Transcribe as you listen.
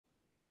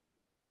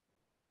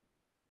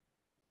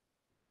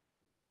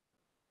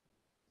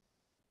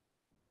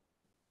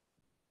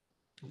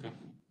Okay.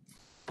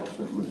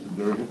 Mr.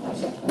 Durgan?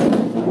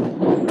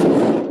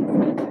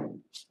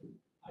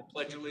 I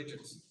pledge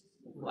allegiance to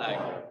the flag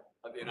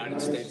of the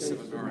United States of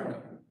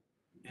America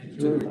and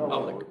to the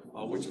republic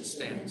for which it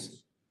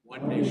stands,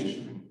 one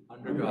nation,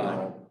 under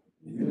God,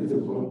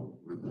 indivisible,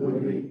 with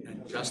liberty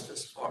and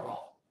justice for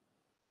all.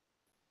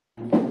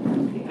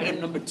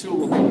 Item number 2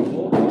 will be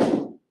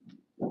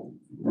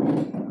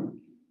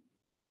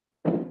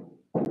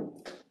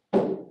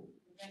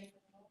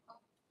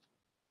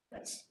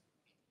yes.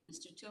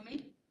 Mr.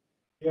 Toomey?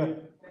 Here.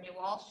 Attorney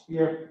Walsh?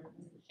 Here.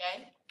 Mr.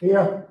 Shea?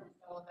 Here.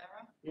 Mr.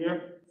 Olivera? Here.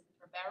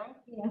 Mr. Rivera?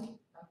 Here.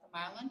 Dr.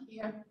 Marlin?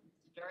 Here.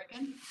 Mr.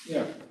 Durgan?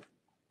 Yeah.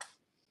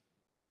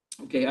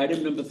 Okay,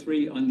 item number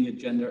 3 on the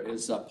agenda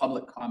is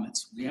public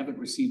comments. We haven't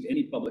received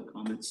any public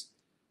comments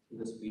for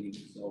this meeting,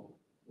 so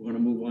we're going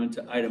to move on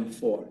to item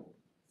 4.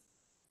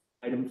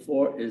 Item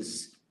 4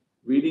 is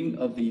reading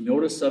of the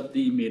notice of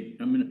the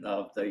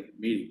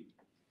meeting.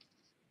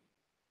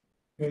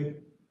 Okay.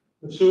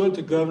 Pursuant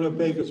to Governor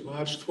Baker's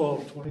March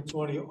 12,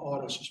 2020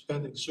 order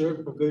suspending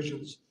certain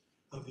provisions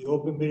of the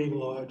open meeting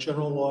law,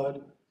 general law,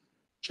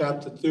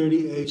 chapter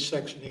 30A,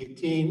 section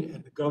 18,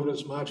 and the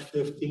governor's March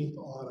 15th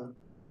order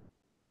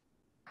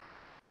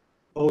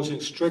imposing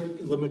strict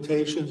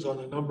limitations on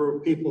the number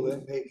of people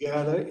that may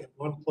gather in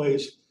one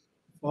place.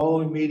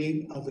 Following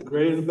meeting of the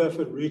Greater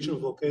Bedford Regional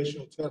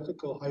Vocational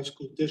Technical High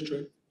School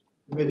District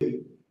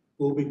Committee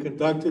will be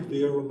conducted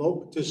via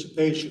remote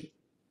participation.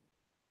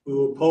 We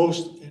will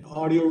post an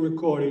audio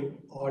recording,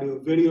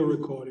 audio-video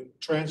recording,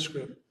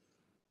 transcript,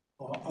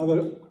 or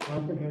other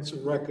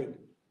comprehensive record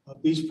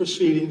of these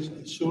proceedings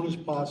as soon as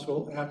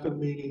possible after the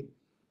meeting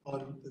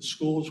on the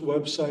school's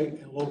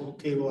website and local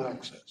cable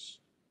access.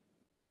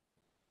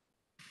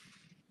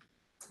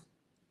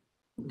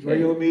 The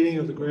regular meeting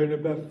of the Greater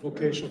Bedford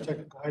Vocational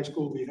Technical High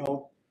School will be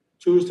held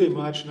Tuesday,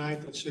 March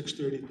 9th at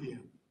 6:30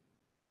 p.m.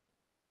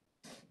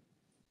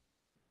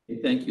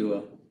 Okay, thank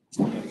you,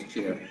 Mr.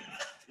 Chair.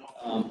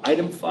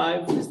 Item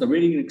 5 is the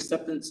reading and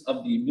acceptance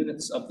of the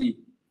minutes of the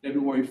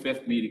February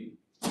 5th meeting.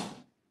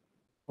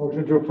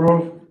 Motion to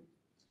approve.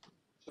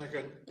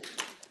 Second.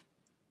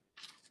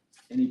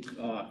 Any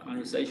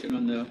conversation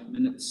on the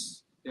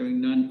minutes?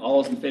 Hearing none.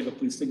 All those in favor,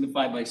 please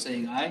signify by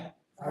saying aye.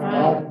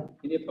 Aye.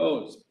 Any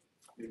opposed?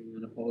 Hearing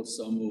none opposed,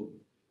 so moved.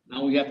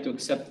 Now we have to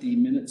accept the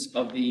minutes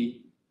of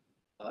the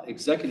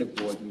executive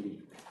board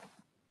meeting,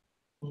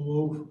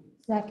 Move.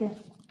 Second.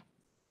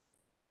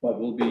 what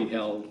will be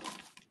held.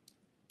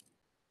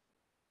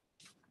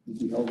 Will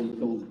be held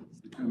until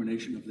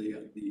determination of the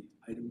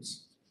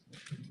items.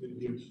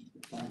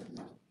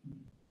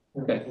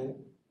 Okay.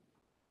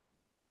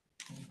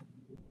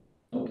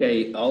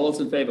 Okay, all those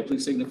in favor,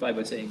 please signify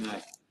by saying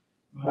aye.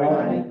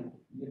 Aye.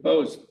 Any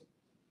opposed?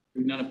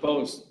 Hearing none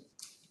opposed.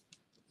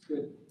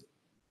 Good.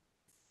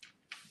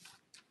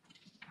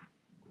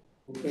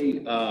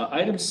 Okay,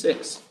 item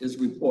 6 is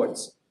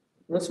reports.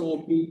 First one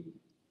will be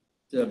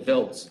the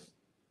bills.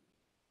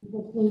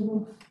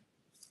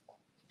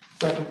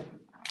 Second.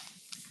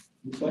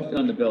 Any question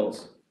on the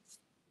bills?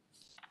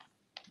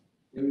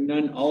 Hearing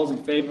none, all those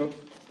in favor of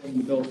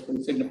the bills,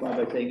 please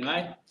signify by saying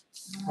aye.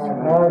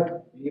 Aye.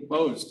 Any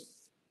opposed?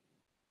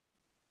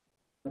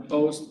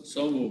 Opposed,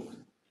 so moved.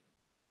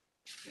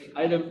 Okay,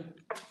 item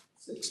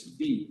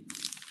 6B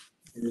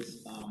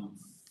is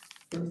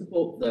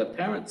the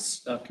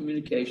parents'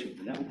 communication,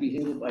 and that will be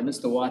handled by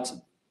Mr.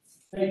 Watson.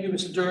 Thank you,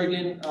 Mr.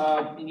 Durgan.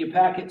 In your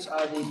packets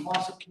are the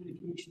positive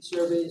communication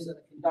surveys that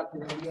are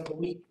conducted every other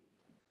week.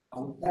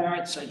 With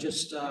parents,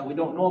 we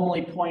don't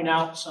normally point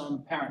out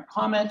some parent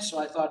comments, so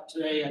I thought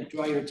today I'd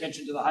draw your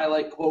attention to the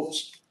highlight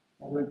quotes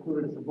that were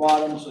included at the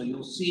bottom. So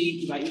you'll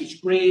see by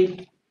each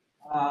grade,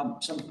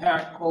 some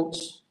parent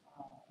quotes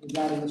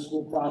regarding the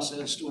school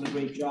process, doing a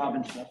great job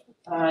in stressful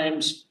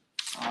times.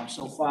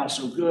 So far,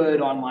 so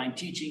good. Online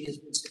teaching has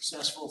been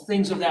successful,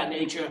 things of that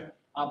nature.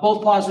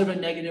 Both positive and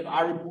negative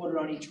are reported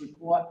on each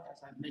report, as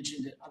I've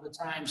mentioned at other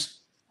times.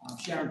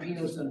 Sharon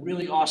Pino's done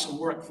really awesome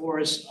work for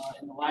us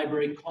in the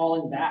library,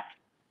 calling back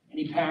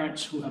any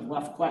parents who have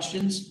left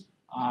questions.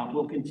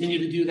 We'll continue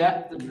to do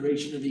that for the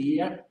duration of the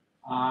year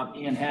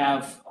and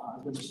have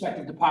the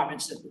respective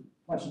departments that the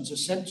questions are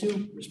sent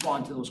to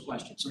respond to those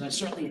questions. So that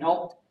certainly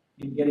helped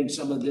in getting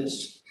some of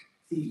this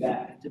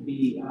feedback to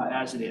be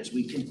as it is.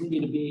 We continue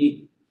to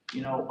be,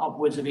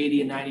 upwards of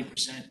 80 and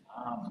 90%.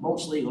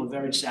 Mostly we're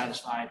very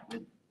satisfied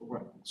with the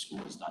work that the school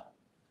has done.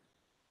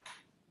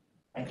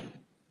 Thank you.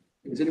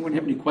 Does anyone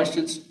have any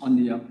questions on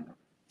the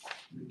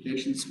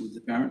communications with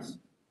the parents?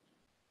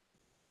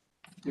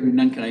 Hearing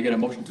none, can I get a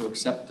motion to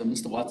accept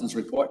Mr. Watson's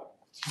report?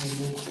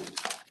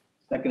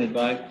 Seconded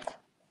by?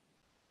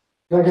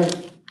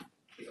 Second.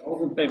 All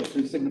those in favor,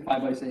 please signify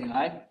by saying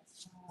aye.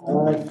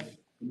 Aye.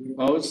 Any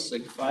opposed,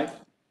 signify.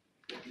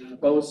 None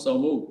opposed, so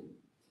moved.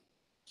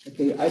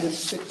 Okay, item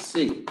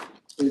 6C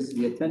is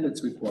the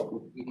attendance report,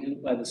 which will be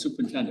handled by the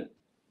superintendent.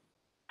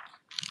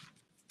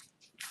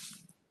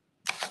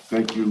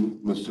 Thank you,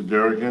 Mr.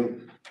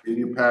 Durgan. In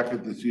your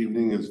packet this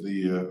evening is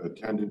the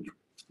attendance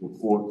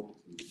report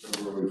from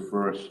February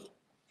 1st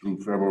through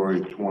February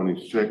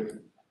 26th.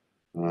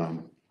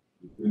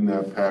 In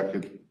that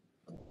packet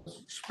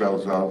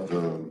spells out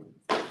the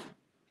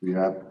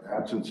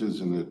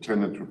absences and the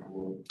attendance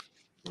report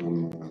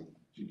from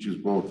teachers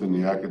both in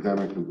the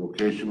academic and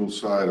vocational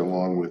side,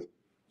 along with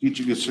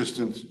teaching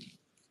assistants,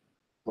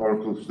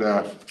 clerical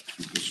staff,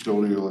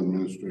 custodial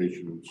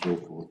administration, and so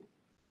forth.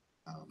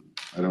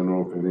 I don't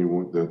know if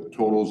anyone, the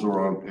totals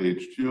are on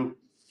page 2.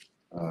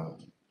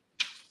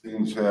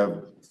 Things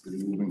have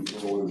been moving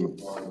forward in a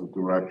positive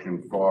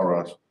direction for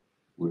us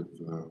with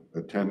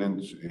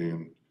attendance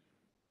and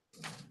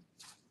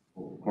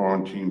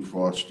quarantine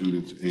for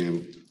students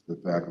and the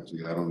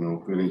faculty. I don't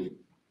know if any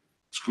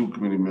school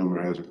committee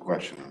member has a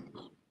question on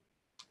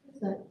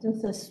this.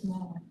 Just a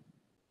small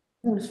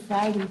one. Those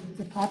Fridays is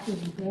a popular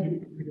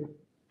day.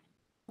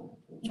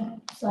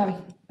 Sorry.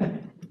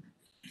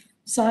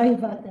 Sorry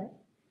about that.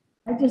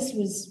 I just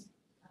was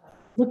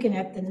looking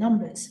at the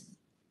numbers.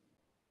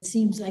 It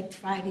seems like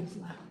Fridays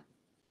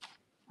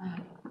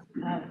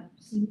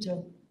seem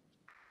to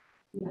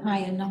be a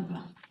higher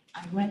number.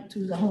 I went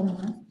through the whole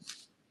month,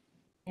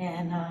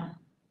 and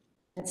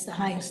that's the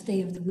highest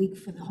day of the week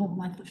for the whole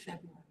month of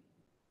February.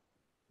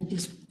 I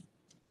just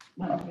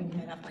want to bring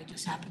that up. I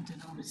just happened to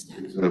notice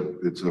that.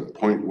 It's a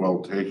point well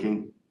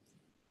taken.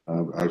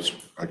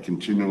 I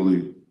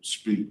continually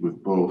speak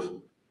with both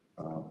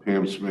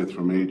Pam Smith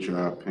from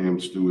HR, Pam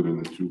Stewart,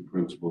 and the 2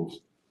 principals,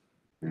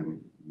 and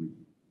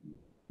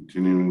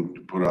continuing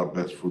to put our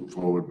best foot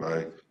forward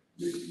by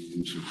making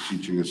use of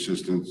teaching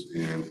assistants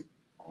and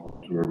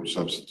long-term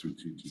substitute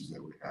teachers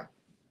that we have.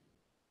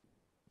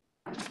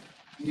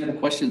 Any other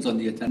questions on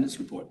the attendance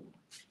report?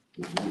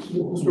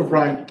 Mr.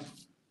 O'Brien,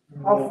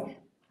 how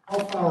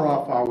far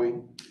off are we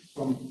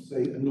from,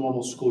 say, a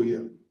normal school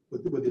year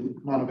with the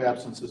amount of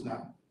absences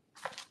now?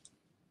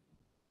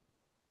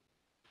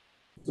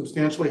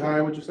 Substantially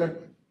higher, would you say?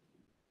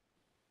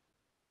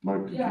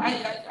 Mike? Yeah,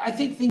 I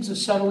think things are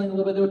settling a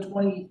little bit. There were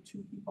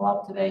 22 people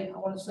out today, I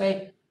want to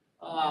say.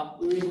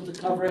 We were able to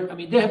cover it. I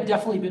mean, there have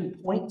definitely been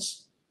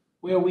points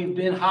where we've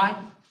been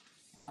high.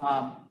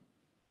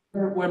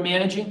 We're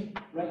managing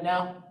right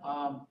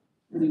now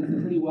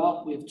pretty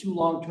well. We have 2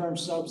 long-term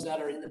subs that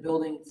are in the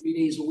building 3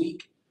 days a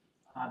week,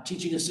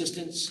 teaching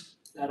assistants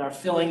that are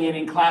filling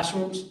in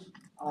classrooms.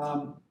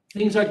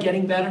 Things are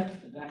getting better.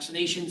 The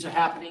vaccinations are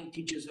happening.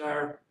 Teachers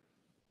are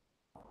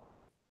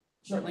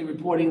certainly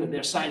reporting that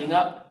they're signing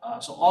up.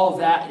 So all of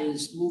that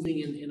is moving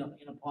in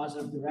a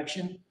positive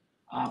direction.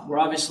 We're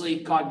obviously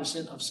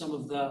cognizant of some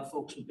of the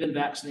folks who've been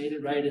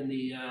vaccinated, right, and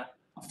the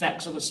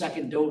effects of a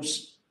second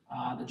dose.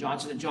 The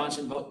Johnson &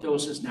 Johnson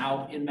dose is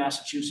now in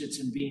Massachusetts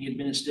and being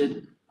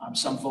administered.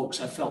 Some folks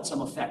have felt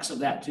some effects of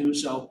that too.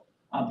 So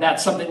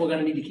that's something we're going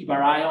to need to keep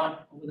our eye on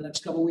over the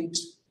next couple of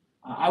weeks.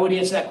 I would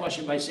answer that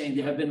question by saying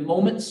there have been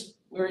moments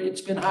where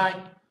it's been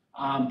high,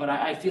 but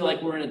I feel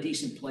like we're in a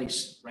decent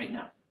place right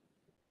now.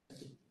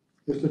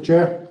 Mr.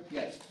 Chair,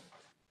 Yes.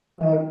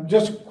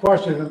 just a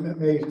question,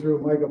 maybe through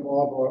Mike,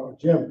 Bob, or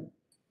Jim.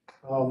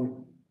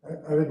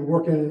 I've been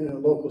working in a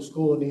local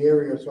school in the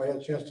area, so I had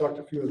a chance to talk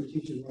to a few of the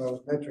teachers when I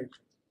was mentoring.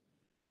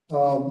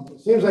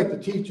 It seems like the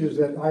teachers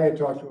that I had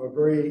talked to are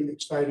very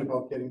excited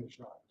about getting the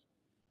shot.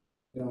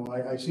 You know,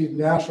 I see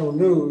national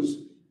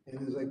news,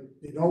 and it's like,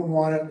 they don't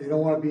want it, they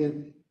don't want to be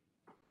in.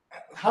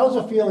 How's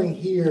the feeling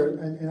here?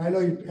 And I know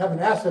you haven't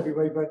asked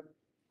everybody, but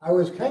I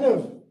was kind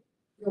of,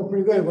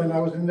 pretty good when I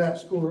was in that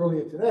school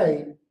earlier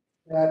today,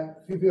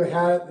 that a few people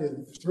had it,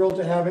 they're thrilled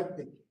to have it,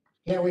 they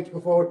can't wait to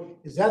go forward.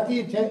 Is that the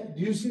intent?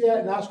 Do you see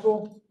that in our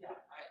school? Yeah,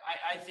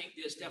 I think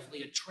there's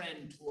definitely a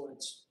trend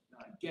towards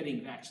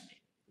getting vaccinated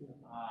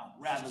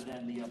rather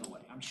than the other way.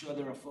 I'm sure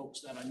there are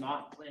folks that are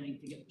not planning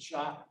to get the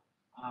shot,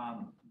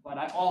 but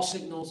all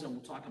signals, and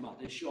we'll talk about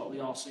this shortly,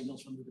 all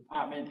signals from the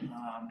department,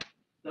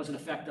 doesn't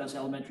affect us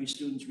elementary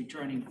students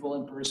returning full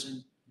in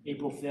person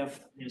April 5th.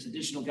 There's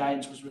additional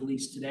guidance was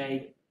released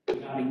today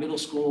regarding middle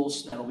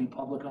schools that'll be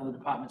public on the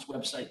department's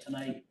website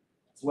tonight,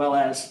 as well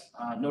as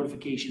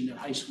notification that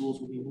high schools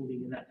will be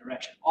moving in that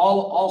direction.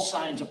 All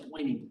signs are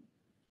pointing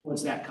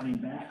towards that coming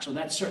back. So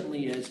that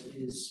certainly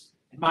is,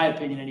 in my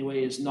opinion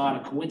anyway, is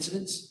not a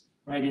coincidence,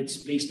 right? It's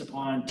based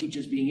upon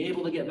teachers being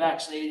able to get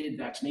vaccinated,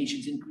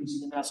 vaccinations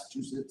increasing in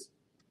Massachusetts,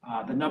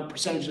 the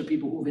percentage of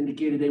people who've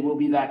indicated they will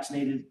be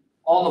vaccinated.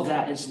 All of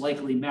that is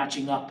likely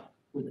matching up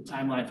with the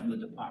timeline from the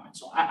department.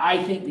 So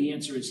I think the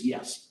answer is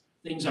yes.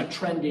 Things are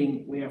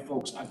trending where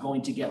folks are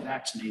going to get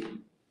vaccinated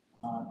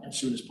as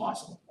soon as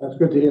possible. That's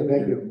good to hear,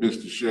 thank you.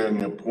 Mr. Sharon,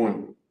 your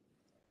point,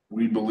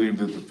 we believe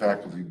that the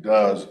faculty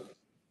does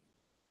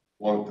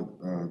want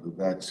the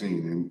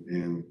vaccine,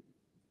 and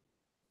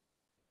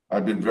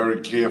I've been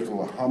very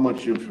careful of how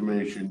much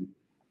information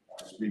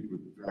I speak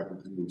with the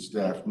faculty and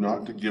staff,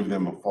 not to give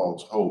them a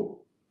false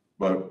hope,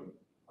 but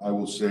I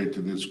will say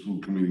to this school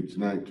committee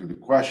tonight, to the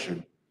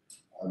question,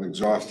 I've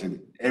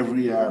exhausted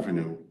every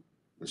avenue,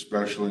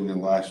 especially in the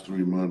last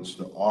 3 months,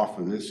 to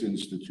offer this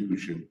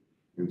institution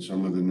and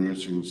some of the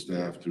nursing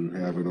staff to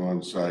have an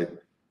on-site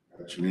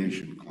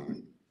vaccination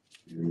clinic.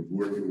 And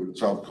working with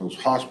South Coast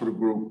Hospital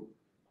Group,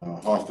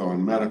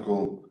 Hawthorne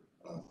Medical,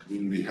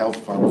 Community Health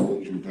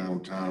Foundation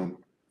downtown,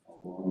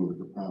 along with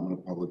the Department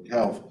of Public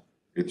Health.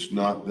 It's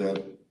not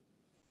that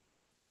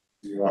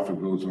the offer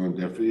goes on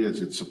deaf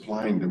ears, it's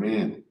supply and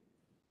demand.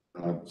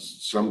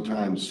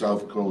 Sometimes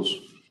South Coast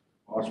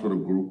Hospital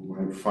Group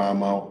might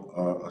farm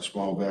out a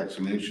small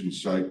vaccination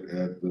site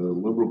at the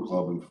Liberal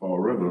Club in Fall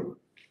River.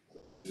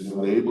 They're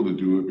not able to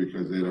do it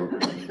because they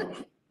don't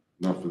have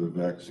enough of the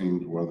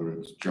vaccines, whether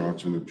it's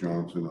Johnson &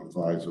 Johnson or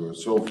Pfizer or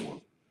so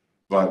forth.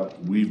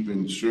 But we've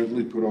been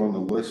certainly put on the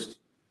list.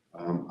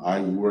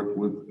 I work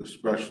with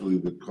especially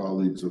the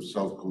colleagues of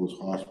South Coast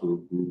Hospital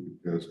Group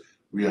because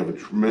we have a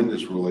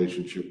tremendous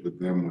relationship with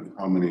them with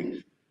how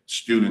many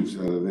students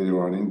that are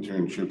there on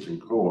internships and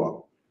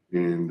co-op.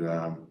 And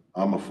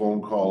I'm a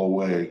phone call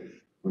away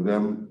for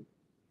them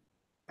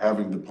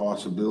having the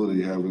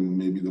possibility of having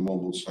maybe the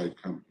mobile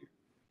site come here.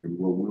 And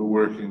what we're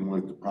working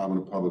with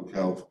Department of Public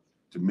Health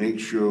to make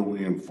sure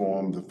we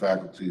inform the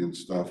faculty and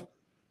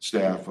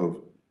staff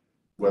of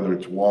whether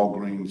it's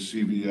Walgreens,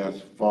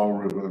 CVS, Fall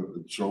River,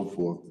 and so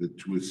forth, that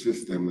to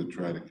assist them to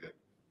try to get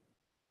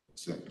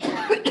set.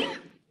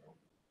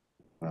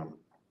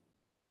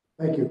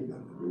 Thank you.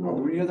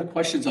 Any other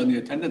questions on the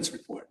attendance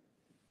report?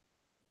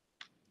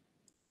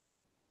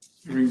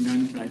 Hearing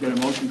none, can I get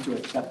a motion to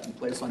accept and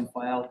place on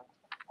file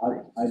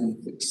item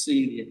 6C,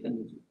 the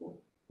attendance report?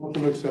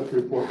 Motion to accept the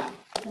report.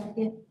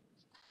 Second.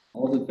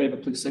 All those in favor,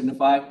 please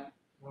signify.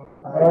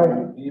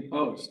 Aye. Any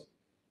opposed?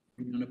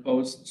 Hearing none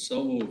opposed,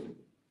 so moved.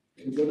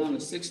 We go down to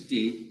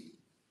 6D,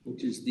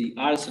 which is the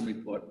artisan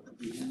report.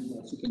 We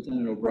have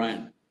Superintendent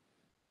O'Brien.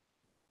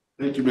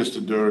 Thank you,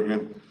 Mr.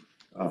 Durgan.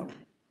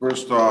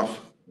 First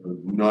off,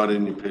 not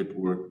in your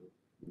paperwork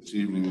this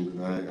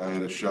evening, I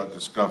had a short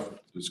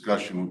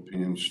discussion with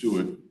Pam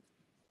Stewart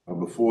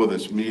before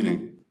this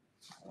meeting.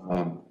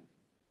 I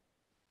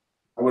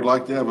would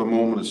like to have a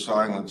moment of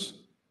silence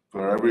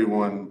for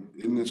everyone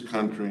in this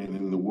country and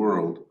in the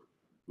world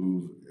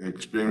who've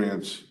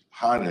experienced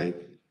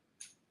heartache.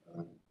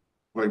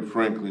 Quite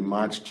frankly,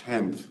 March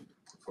 10th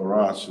for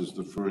us is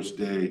the first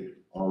day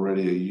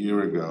already a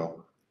year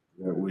ago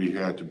that we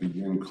had to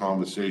begin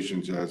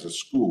conversations as a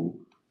school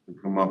to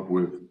come up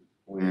with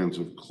plans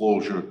of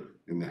closure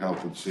in the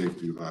health and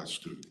safety of our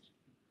students.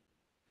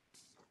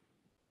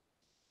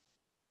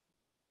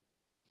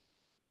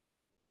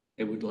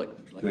 Would like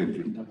Thank to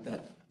you. conduct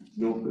that.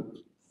 No,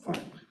 that's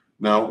fine.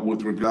 Now,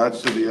 with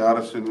regards to the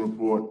artisan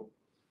report,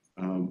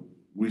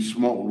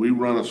 we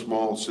run a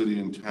small city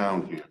and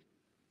town here.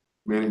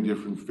 Many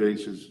different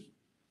faces,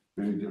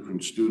 many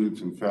different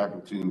students and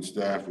faculty and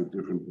staff with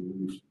different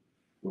beliefs.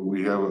 But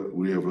we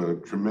have a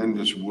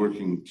tremendous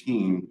working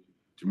team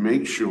to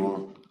make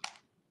sure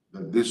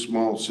that this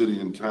small city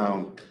and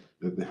town,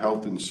 that the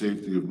health and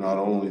safety of not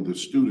only the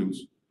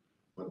students,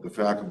 but the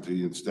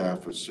faculty and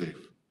staff are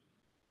safe.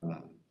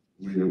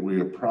 We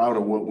are proud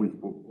of what we've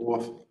put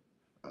forth.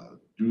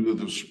 Due to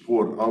the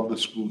support of the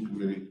school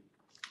committee,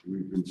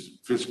 we've been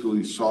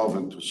fiscally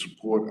solvent to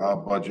support our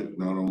budget,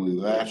 not only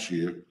last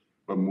year,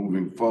 but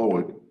moving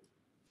forward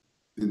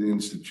to the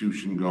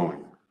institution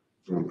going.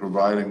 From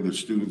providing the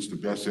students the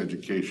best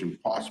education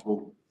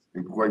possible,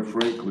 and quite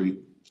frankly,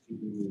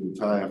 keeping the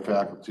entire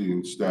faculty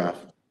and staff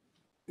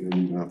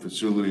and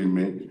facility and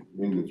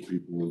maintenance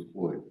people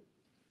employed.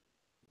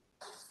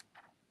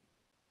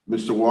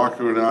 Mr.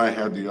 Walker and I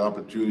had the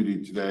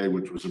opportunity today,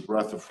 which was a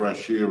breath of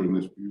fresh air in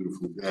this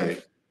beautiful day,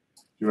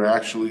 to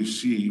actually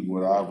see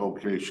what our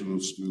vocational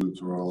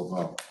students are all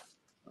about.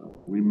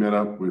 We met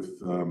up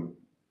with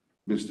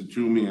Mr.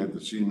 Toomey at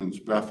the Siemens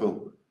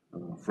Bethel,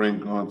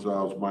 Frank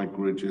Gonzalez, Mike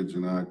Richards,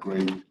 and our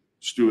great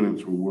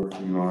students were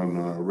working on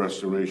a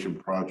restoration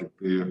project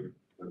there.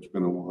 That's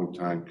been a long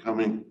time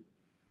coming.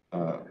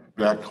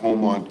 Back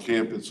home on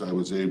campus, I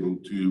was able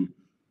to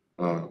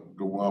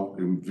go out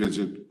and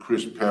visit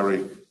Chris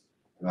Perry,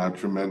 our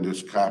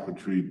tremendous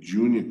carpentry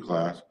junior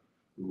class,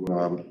 who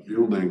are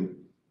building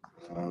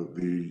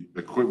the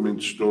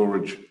equipment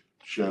storage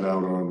shed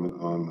out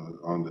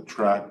on the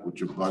track,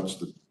 which abuts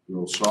the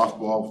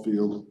softball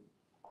field.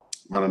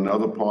 On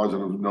another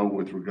positive note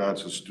with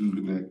regards to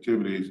student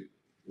activities,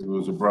 it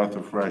was a breath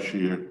of fresh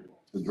air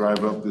to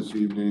drive up this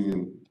evening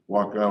and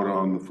walk out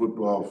on the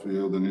football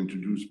field and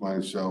introduce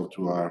myself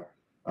to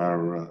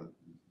our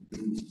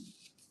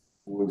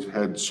boys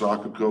head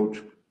soccer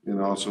coach, and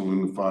also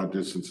in the far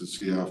distance to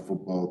see our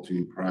football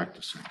team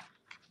practicing.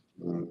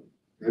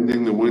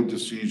 Ending the winter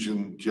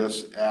season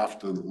just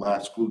after the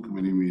last school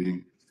committee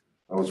meeting,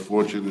 I was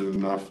fortunate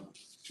enough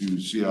to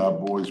see our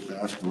boys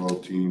basketball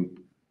team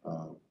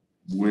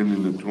win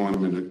in the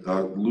tournament,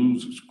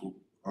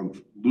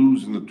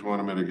 lose in the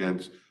tournament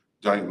against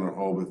Dayton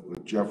Rehoboth,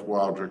 but Jeff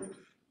Waldrick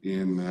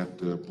and that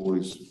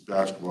boys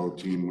basketball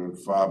team went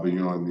far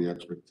beyond the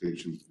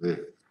expectations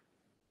there.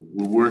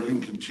 We're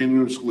working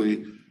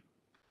continuously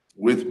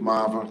with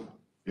MAVA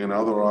and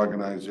other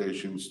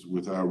organizations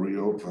with our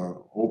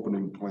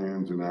opening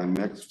plans and our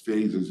next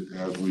phases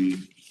as we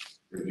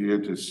adhere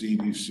to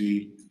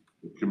CDC,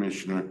 the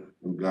commissioner,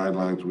 and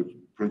guidelines which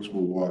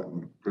Principal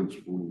Watson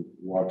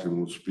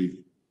will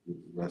speak with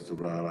the rest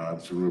of our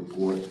artisan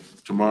report.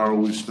 Tomorrow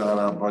we start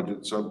our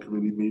budget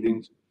subcommittee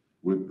meetings.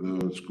 with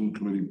the school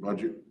committee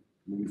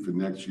for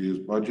next year's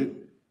budget.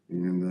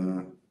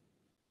 And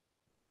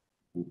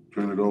we'll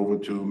turn it over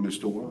to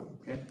Mr. Watt.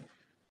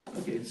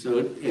 Okay,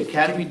 so the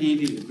Academy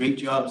did a great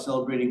job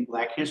celebrating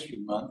Black History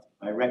Month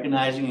by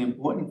recognizing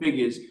important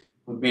figures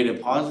who have made a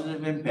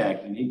positive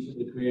impact in each of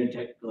the career and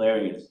technical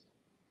areas.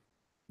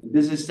 In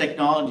business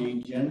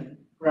technology, Jen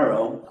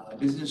Ferrero, a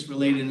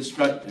business-related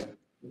instructor,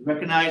 was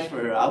recognized for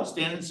her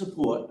outstanding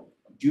support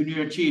of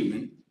junior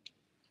achievement.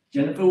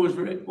 Jennifer was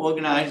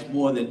organized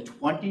more than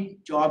 20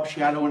 job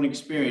shadowing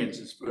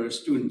experiences for her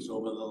students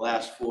over the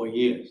last 4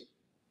 years.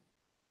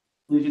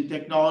 Collegiate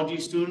technology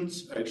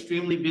students are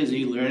extremely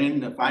busy learning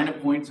the finer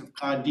points of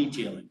car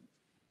detailing.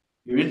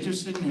 If you're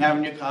interested in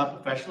having your car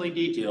professionally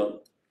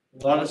detailed,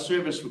 a lot of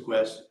service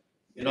requests,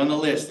 get on the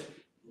list.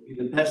 It'll be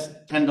the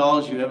best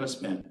 $10 you ever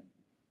spent.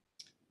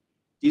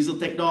 Diesel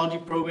Technology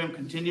Program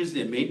continues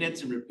their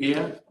maintenance and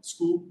repair of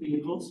school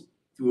vehicles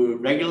through a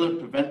regular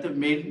preventive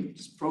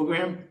maintenance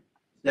program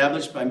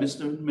established by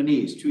Mr.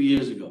 Manise 2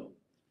 years ago.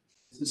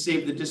 This has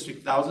saved the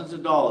district thousands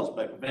of dollars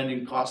by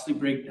preventing costly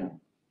breakdown.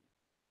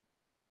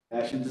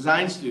 Fashion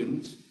design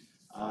students,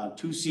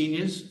 2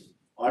 seniors,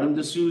 Autumn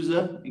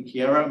D'Souza and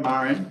Kiara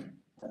Marin,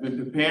 have been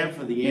preparing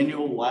for the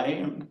annual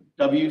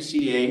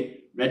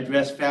YMWCA Red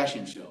Dress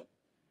Fashion Show.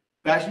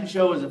 Fashion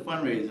Show is a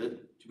fundraiser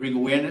to bring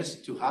awareness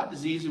to heart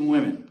disease in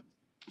women.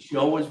 The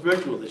show was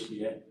virtual this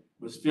year,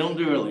 was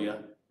filmed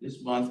earlier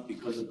this month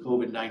because of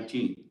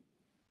COVID-19.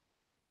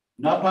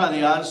 Not part of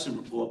the Artisan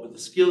Report, but the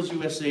Skills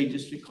USA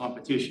District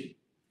Competition.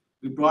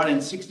 We brought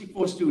in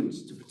 64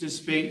 students to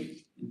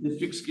participate in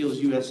District Skills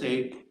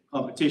USA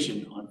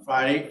competition on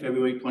Friday,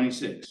 February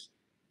 26th.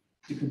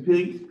 To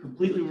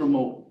completely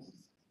remote.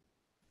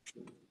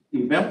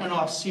 The event went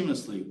off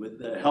seamlessly with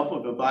the help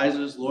of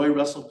advisors Lori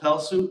Russell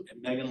Pelsu and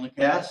Megan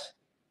Lacasse,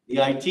 the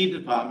IT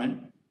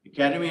department,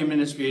 Academy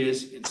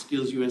administrators, and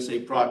Skills USA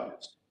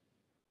proctors.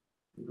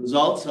 The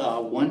results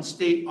are 1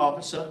 state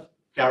officer,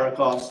 Cara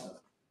Costa,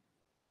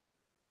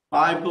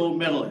 5 gold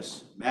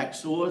medalists,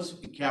 Max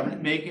Soares in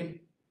cabinet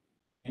making,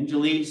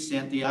 Angelie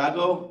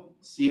Santiago,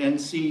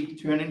 CNC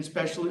turning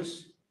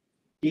specialist,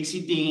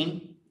 Casey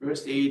Dean,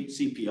 first aid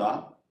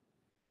CPR,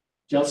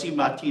 Chelsea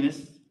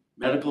Martinez,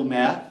 medical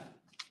math,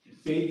 and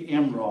Faith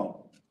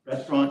Emerald,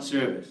 restaurant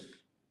service.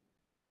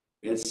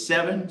 We had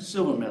 7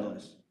 silver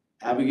medalists,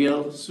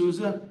 Abigail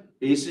Souza,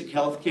 basic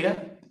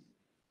healthcare,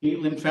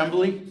 Caitlin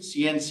Tremblay,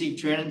 CNC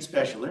training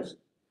specialist,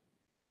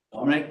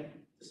 Dominic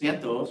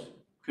Santos,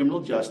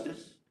 criminal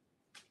justice,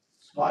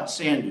 Scott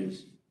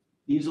Sanders,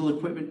 diesel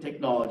equipment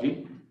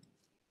technology,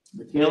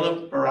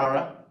 Michaela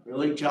Ferrara,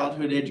 early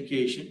childhood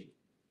education,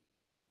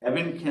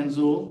 Evan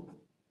Kenzul,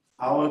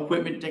 power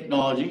equipment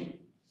technology,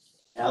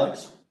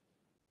 Alex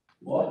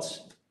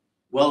Watts,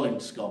 welding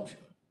sculpture.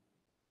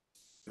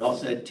 We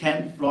also had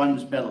 10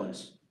 bronze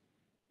medalists,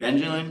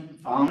 Benjamin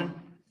Fallon,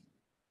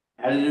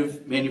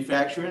 additive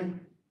manufacturing,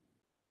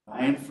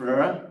 Ryan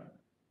Ferreira,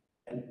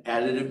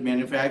 additive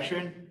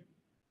manufacturing,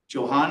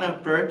 Johanna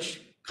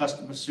Birch,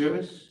 customer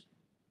service,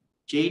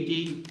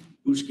 J.D.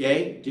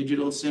 Bousquet,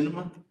 digital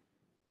cinema,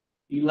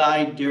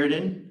 Eli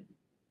Durden,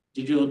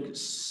 digital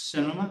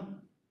cinema,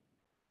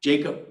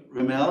 Jacob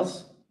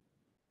Ramels,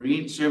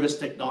 marine service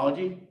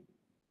technology,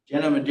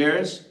 Jenna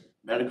Medeiros,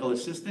 medical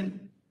assistant,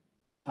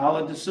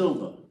 Paula De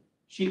Silva,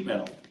 sheet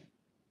metal,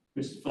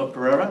 Christopher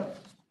Pereira,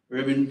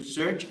 urban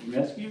search and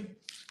rescue,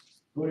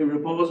 Cody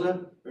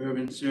Raposa,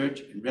 urban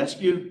search and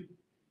rescue.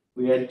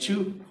 We had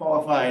 2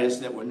 qualifiers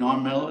that were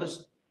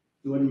non-medalists,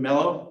 Jordan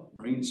Mello,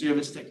 marine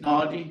service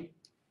technology,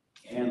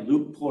 and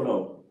Luke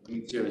Porto,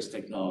 marine service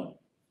technology.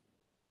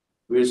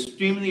 We're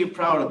extremely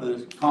proud of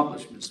the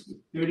accomplishments.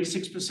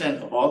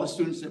 36% of all the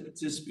students that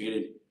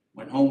participated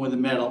went home with a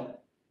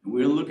medal, and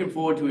we're looking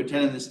forward to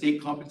attending the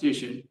state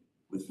competition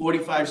with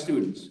 45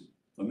 students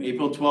from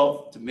April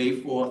 12th to May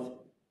 4th,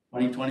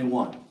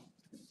 2021.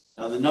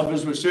 Now, the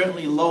numbers were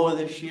certainly lower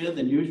this year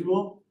than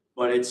usual,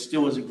 but it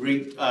still was a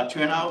great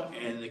turnout,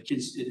 and the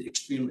kids did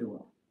extremely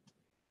well.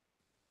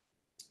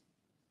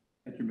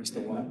 Thank you,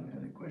 Mr. Watt.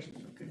 Any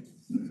questions? Okay.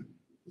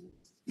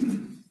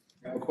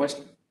 I have a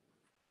question.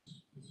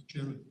 Mr.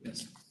 Chairman.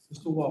 Yes.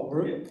 Mr. Watt,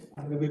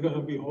 are they going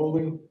to be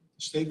holding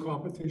the state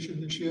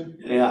competition this year?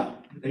 Yeah,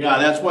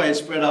 that's why it's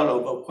spread out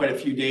over quite a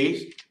few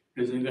days,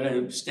 because they're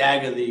going to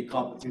stagger the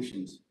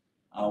competitions.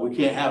 We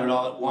can't have it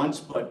all at once,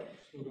 but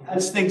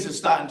as things are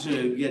starting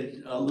to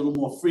get a little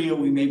more freer,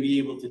 we may be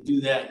able to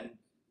do that, and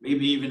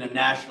maybe even a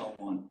national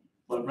one.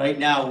 But right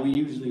now, we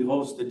usually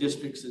host the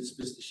districts. It's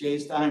Mr.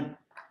 Shea's time,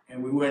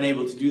 and we weren't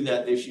able to do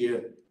that this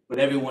year, but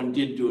everyone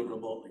did do it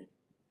remotely.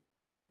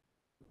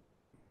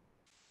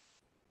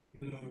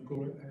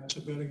 Go and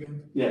answer that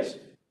again. Yes.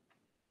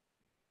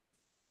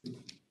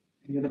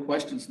 Any other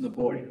questions from the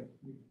board?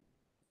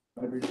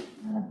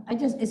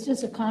 It's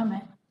just a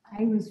comment.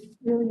 I was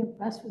really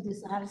impressed with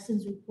this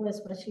artisans report,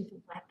 especially for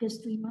Black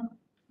History Month.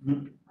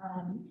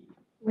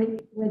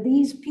 Were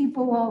these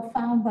people all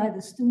found by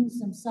the students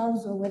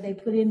themselves, or were they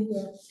put in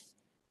here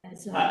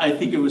as I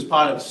think it was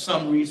part of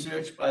some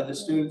research by the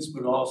students,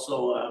 but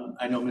also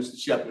I know Mr.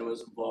 Shepherd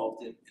was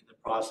involved in the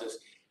process.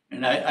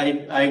 And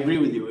I agree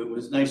with you. It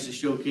was nice to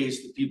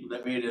showcase the people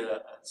that made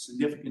a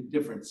significant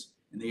difference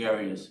in the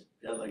areas,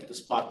 like the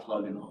spot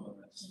plug and all the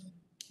rest.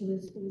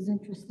 It was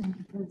interesting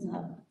because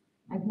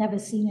I've never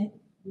seen it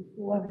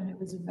before, and it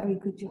was a very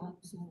good job,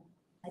 so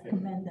I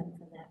commend them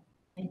for that.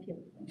 Thank you.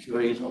 I'm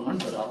sure he's on,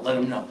 but I'll let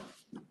him know.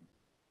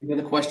 Any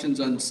other questions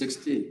on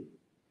 6D?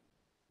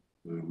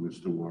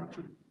 Mr.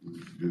 Watson,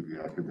 do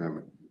the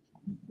academic.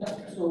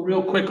 So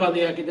real quick on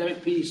the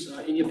academic piece,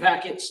 in your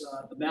packets,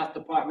 the math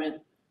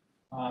department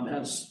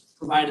has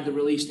provided the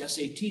released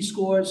SAT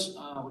scores,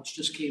 which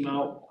just came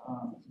out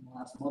in the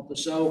last month or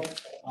so.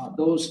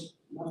 Those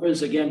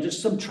numbers, again,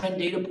 just some trend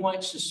data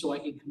points, just so I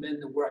can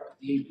commend the work that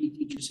the AP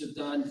teachers have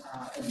done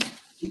and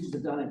teachers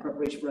have done in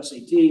preparation for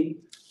SAT.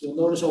 You'll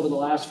notice over the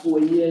last 4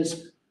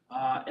 years,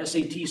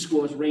 SAT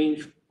scores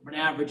range from an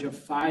average of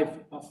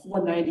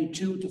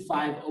 492 to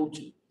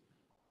 502.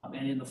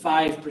 And in the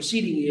 5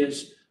 preceding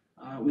years,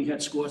 we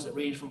had scores that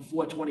range from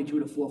 422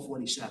 to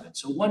 447.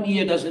 So 1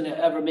 year doesn't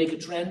ever make a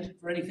trend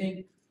for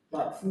anything,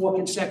 but 4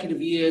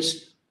 consecutive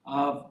years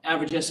of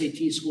average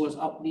SAT scores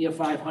up near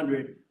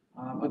 500,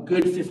 a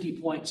good 50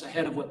 points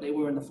ahead of what they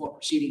were in the 4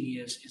 preceding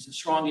years, is a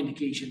strong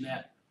indication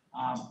that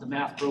the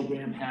math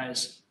program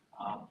has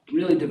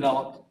really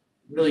developed,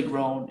 really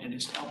grown, and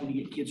is helping to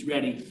get kids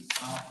ready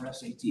for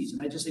SATs.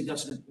 And I just think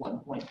that's an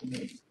important point to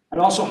make. I'd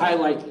also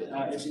highlight,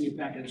 as in your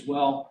packet as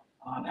well,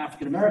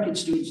 African-American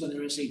students on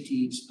their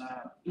SATs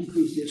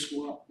increased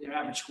their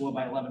average score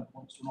by 11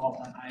 points to an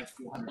all-time high of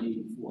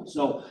 484.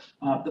 So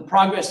the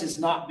progress is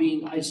not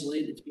being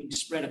isolated, it's being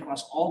spread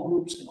across all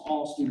groups and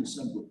all student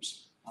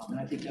subgroups. And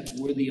I think that's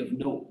worthy of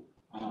note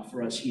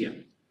for us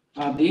here.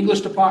 The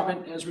English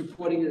department is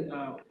reporting,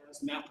 as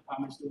the math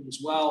department is doing as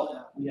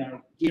well, we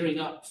are gearing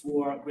up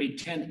for grade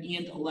 10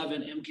 and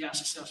 11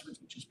 MCAS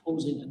assessments, which is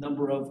posing a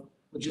number of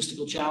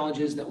logistical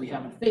challenges that we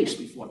haven't faced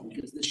before,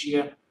 because this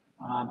year,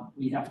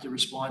 we have to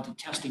respond to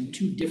testing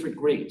 2 different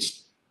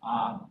grades,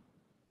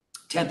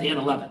 10th and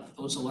 11th.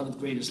 Those 11th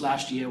graders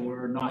last year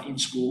were not in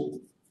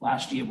school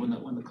last year when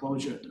the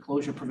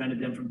closure prevented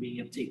them from being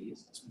able to take the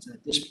assessments. And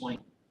at this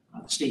point,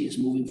 the state is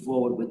moving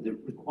forward with the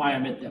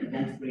requirement that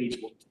both grades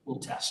will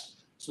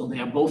test. So they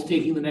are both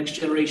taking the next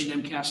generation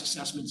MCAS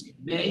assessments in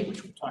May,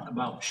 which we'll talk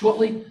about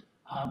shortly.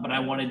 But I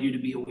wanted you to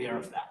be aware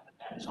of that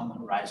is on the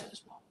horizon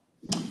as well.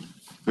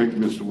 Thank you,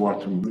 Mr.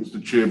 Watson.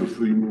 Mr. Chair,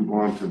 before you move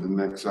on to the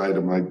next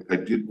item, I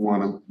did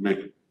want to make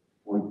a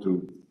point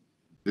to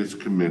this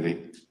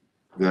committee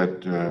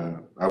that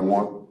I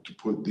want to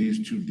put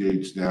these 2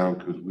 dates down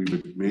because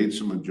we've made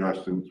some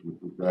adjustments with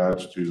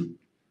regards to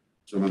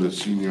some of the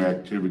senior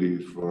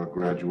activities for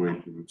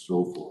graduation and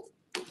so forth.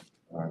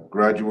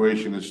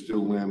 Graduation is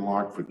still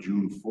landlocked for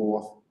June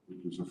 4th,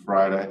 which is a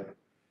Friday.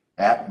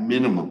 At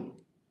minimum,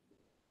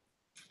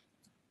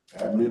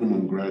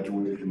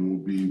 graduation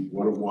will be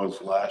what it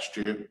was last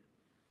year,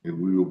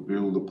 and we will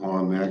build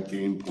upon that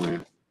game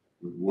plan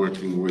with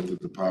working with the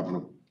Department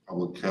of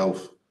Public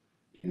Health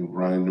and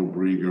Brian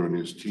Newbrieger and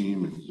his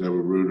team and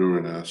Zeba Ruder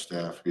and our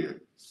staff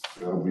here.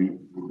 There'll be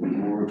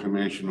more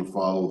information to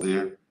follow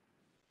there.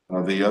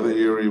 The other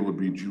area would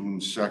be June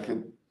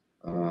 2nd.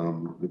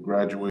 The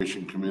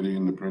graduation committee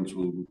and the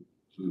principal,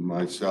 and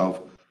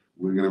myself,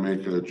 we're going to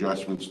make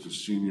adjustments to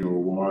senior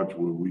awards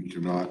where we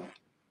cannot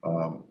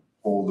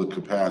hold the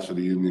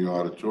capacity in the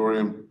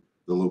auditorium.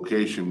 The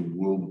location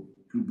will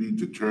be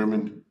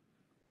determined.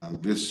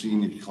 This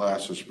senior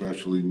class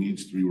especially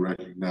needs to be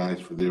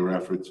recognized for their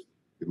efforts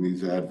in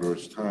these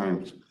adverse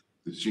times.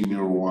 The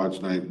senior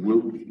awards night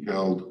will be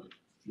held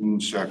June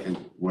 2nd,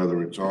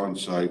 whether it's on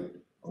site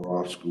or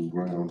off school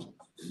grounds.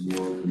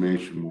 More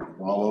information will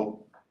follow.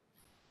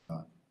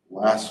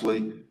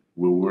 Lastly,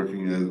 we're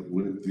working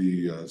with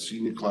the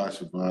senior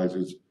class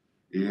advisors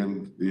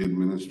and the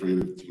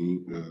administrative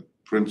team,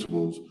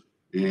 principals,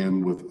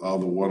 and with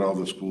what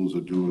other schools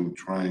are doing,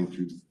 trying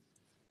to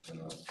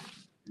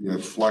be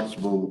as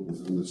flexible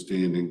and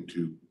understanding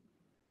to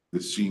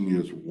the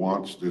seniors'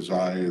 wants,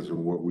 desires, and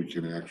what we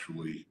can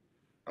actually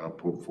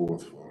put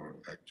forth for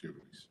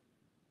activities.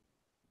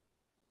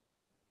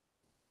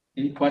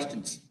 Any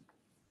questions?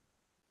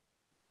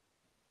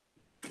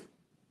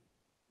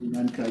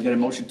 None. Can I get a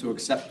motion to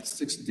accept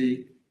the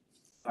 6D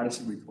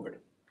partisan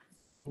report?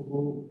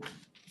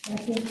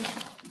 Second.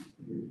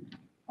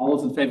 All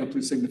those in favor,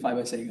 please signify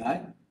by saying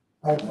aye.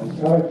 Aye.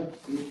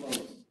 Any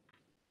opposed?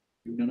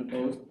 None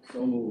opposed,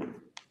 so moved.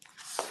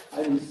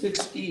 Item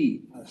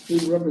 6E,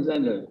 student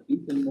representative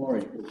Ethan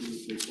Maury.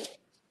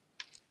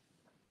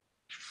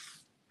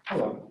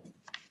 Hello.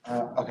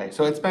 Okay,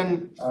 so it's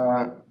been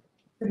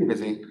pretty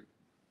busy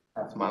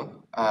last month.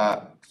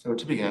 So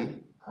to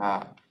begin,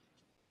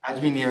 as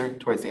we near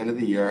towards the end of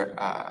the year,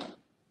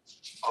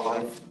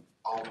 all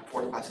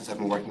 4 classes have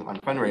been working on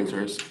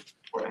fundraisers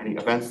for any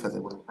events that they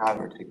want to have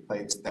or take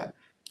place that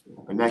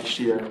will happen next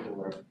year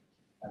or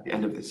at the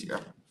end of this year.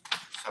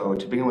 So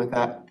to begin with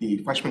that, the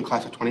freshman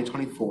class of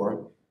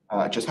 2024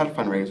 just had a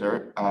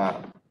fundraiser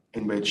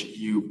in which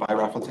you buy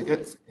raffle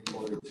tickets in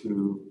order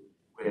to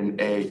win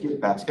a gift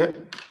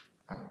basket.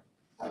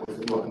 That was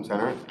in the Welcome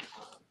Center. It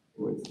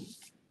was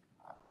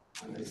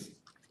this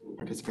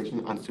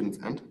participation on students'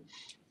 end.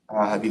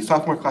 The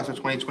sophomore class of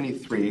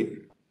 2023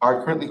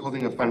 are currently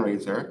holding a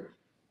fundraiser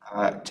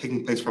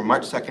taking place from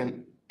March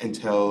 2nd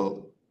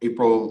until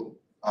April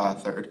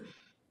 3rd.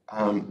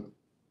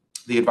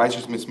 The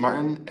advisors, Ms.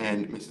 Martin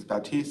and Mrs.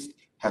 Baptiste,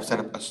 have set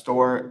up a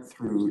store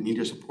through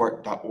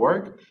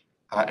needyoursupport.org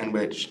in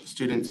which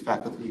students,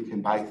 faculty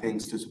can buy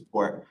things to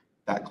support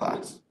that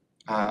class.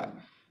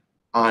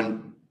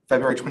 On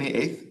February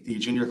 28th, the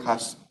junior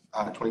class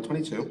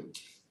 2022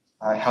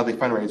 held a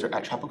fundraiser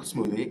at Tropical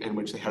Smoothie in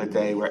which they had a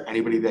day where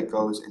anybody that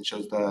goes and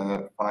shows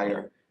the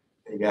flyer,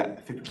 they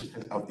get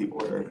 50% of the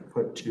order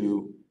put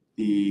to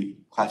the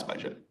class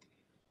budget.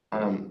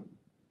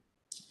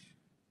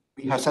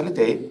 We have set a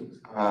date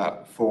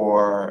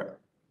for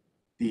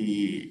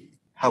the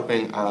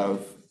helping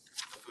of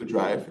food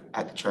drive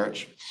at the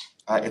church.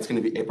 It's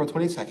going to be April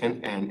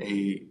 22nd, and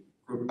a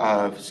group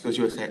of Skills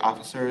USA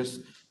officers,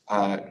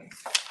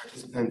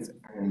 participants,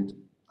 and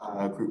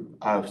a group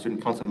of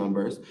student council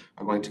members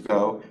are going to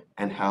go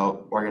and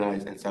help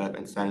organize and set up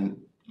and send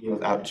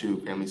meals out to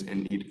families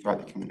in need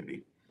throughout the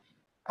community.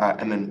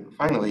 And then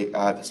finally,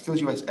 the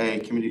Skills USA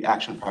Community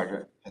Action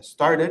Project has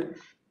started.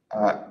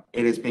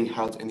 It is being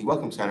held in the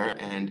Welcome Center,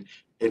 and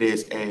it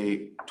is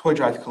a toy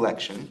drive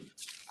collection.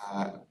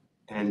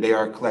 And they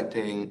are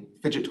collecting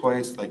fidget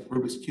toys like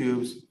Rubik's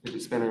Cubes,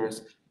 fidget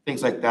spinners,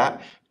 things like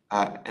that.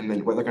 And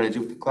then what they're going to do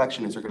with the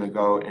collection is they're going to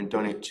go and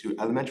donate to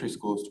elementary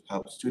schools to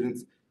help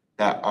students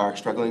that are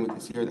struggling with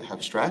this year, that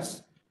have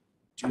stress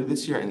due to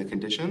this year and the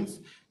conditions.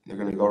 And they're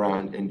going to go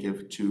around and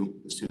give to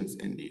the students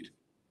in need.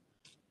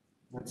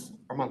 That's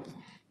our month.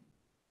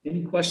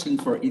 Any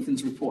questions for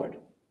Ethan's report?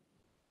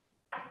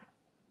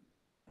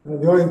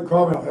 The only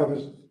comment I'll have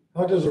is,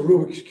 how does a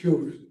Rubik's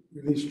Cube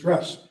release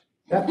stress?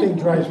 That thing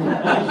drives me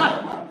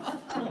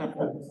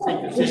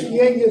crazy.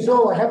 68 years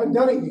old, I haven't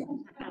done it yet.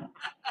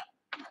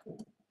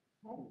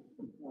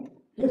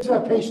 Kids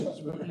have patience.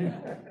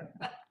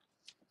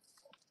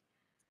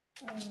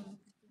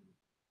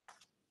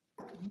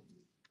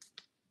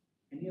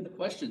 Any other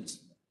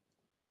questions?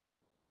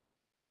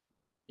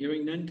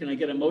 Hearing none, can I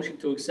get a motion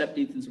to accept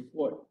Ethan's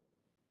report?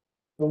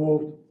 So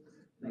moved.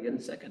 Can I get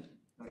a second?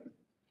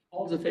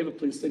 All those in favor,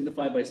 please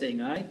signify by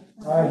saying aye.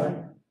 Aye.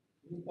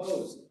 Any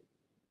opposed?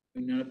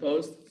 Hearing none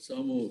opposed,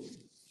 so moved.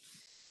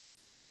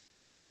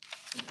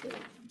 Okay,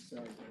 I'm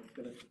sorry, I've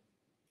got it.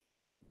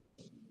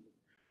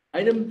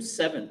 Item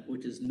 7,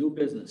 which is new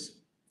business.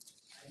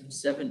 Item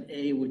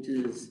 7A, which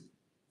is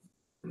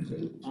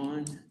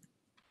on,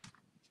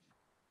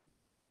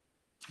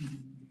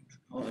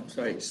 oh, I'm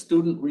sorry,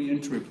 student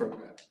reentry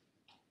program.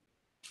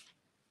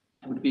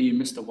 Would be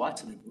Mr.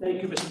 Watson.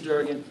 Thank you, Mr.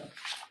 Durgan.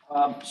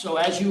 So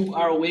as you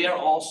are aware,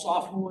 all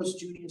sophomores,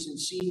 juniors, and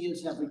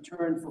seniors have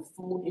returned for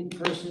full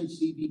in-person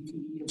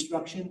CBTE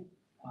instruction.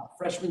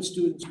 Freshman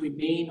students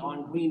remain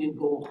on green and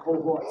gold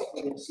cohorts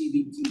for their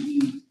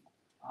CBTE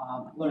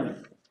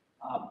learning.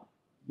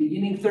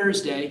 Beginning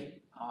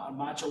Thursday,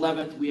 March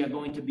 11th, we are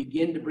going to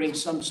begin to bring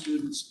some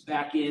students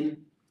back in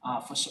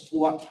for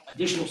support,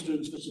 additional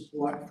students for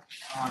support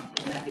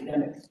in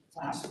academic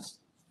classes.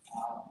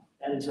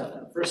 That is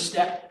a first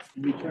step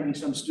in returning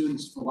some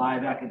students for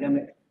live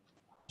academic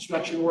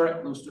instruction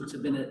work. Those students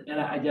have been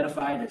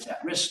identified as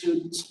at-risk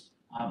students.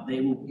 They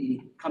will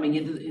be coming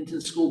into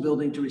the school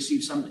building to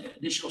receive some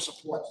additional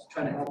support to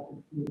try to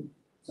help improve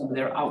some of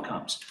their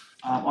outcomes.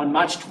 On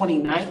March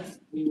 29th,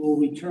 we will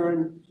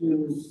return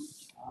to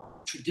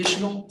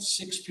traditional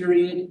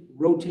 6-period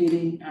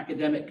rotating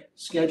academic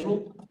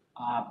schedule.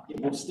 It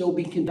will still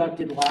be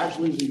conducted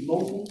largely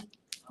remotely,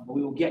 but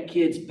we will get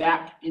kids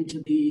back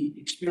into the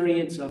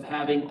experience of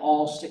having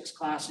all 6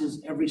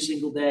 classes every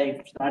single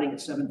day, starting at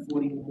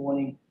 7:40 in the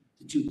morning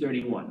to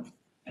 2:31.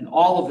 And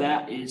all of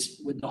that is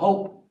with the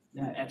hope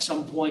that at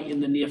some point in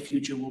the near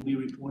future, we'll be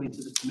reporting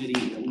to the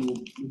committee that we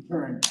will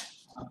return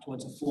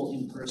towards a full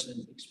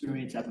in-person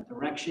experience at the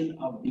direction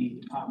of the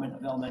Department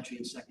of Elementary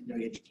and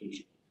Secondary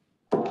Education.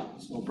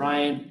 So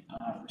O'Brien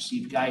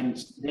received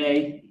guidance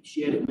today, he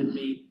shared it with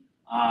me.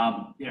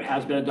 There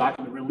has been a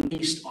document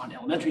released on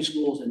elementary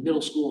schools and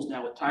middle schools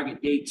now with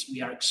target dates.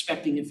 We are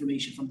expecting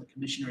information from the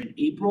commissioner in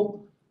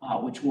April,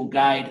 which will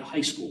guide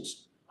high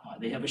schools.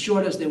 They have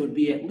assured us there would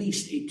be at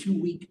least a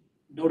 2-week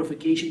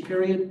notification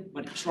period,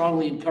 but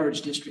strongly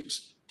encourage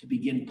districts to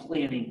begin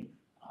planning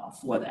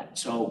for that.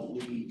 So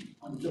we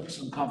undertook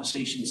some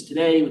conversations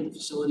today with the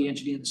facility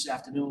engineer this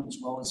afternoon, as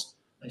well as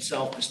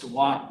myself, Mr.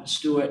 Watt, Ms.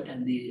 Stewart,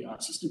 and the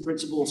assistant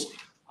principals,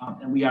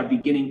 and we are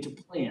beginning to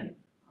plan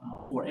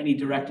for any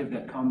directive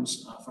that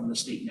comes from the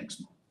state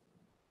next month.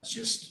 It's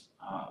just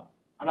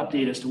an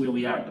update as to where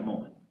we are at the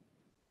moment.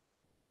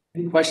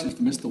 Any questions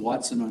for Mr.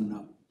 Watson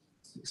on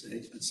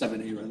 6A,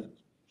 7A rather?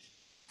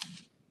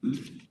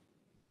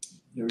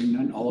 Hearing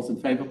none, all those in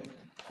favor?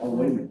 Oh,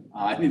 wait a minute.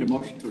 I need a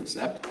motion to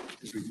accept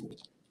his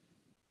report.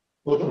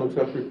 Motion to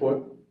accept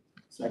report.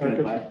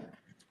 Seconded by,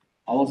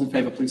 all those in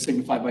favor, please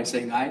signify by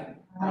saying aye.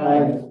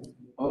 Aye.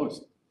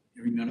 Opposed?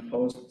 Hearing none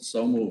opposed,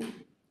 so moved.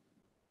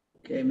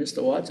 Okay,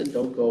 Mr. Watson,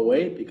 don't go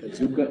away because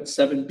you've got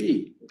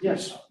 7B.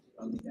 Yes.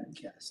 On the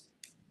MCAS.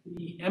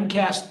 The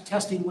MCAS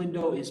testing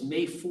window is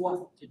May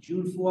 4th to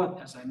June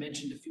 4th. As I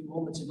mentioned a few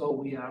moments ago,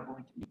 we are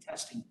going to be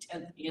testing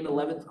 10th and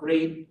 11th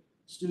grade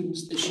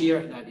students this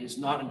year. That is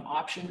not an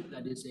option.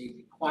 That is a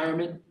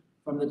requirement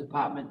from the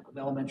Department of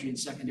Elementary and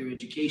Secondary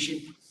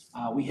Education.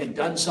 We had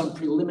done some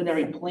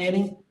preliminary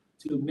planning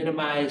to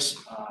minimize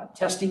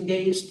testing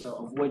days to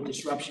avoid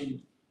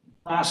disruption in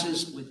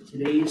classes. With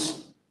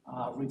today's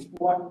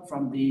report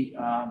from the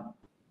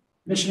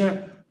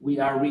Commissioner, we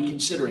are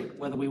reconsidering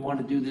whether we want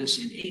to do this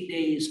in 8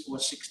 days or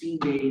 16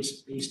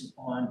 days based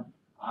upon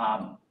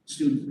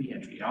student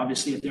reentry.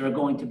 Obviously, if there are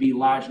going to be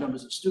large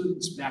numbers of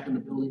students back in the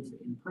building for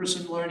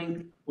in-person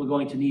learning, we're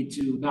going to need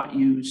to not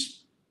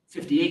use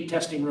 58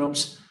 testing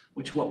rooms,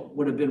 which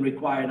would have been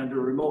required under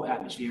a remote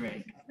atmosphere,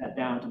 and cut that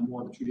down to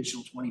more the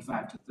traditional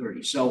 25 to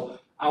 30. So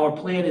our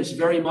plan is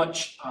very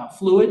much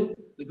fluid.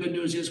 The good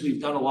news is we've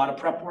done a lot of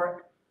prep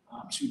work.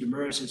 Sue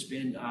Demers has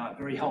been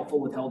very helpful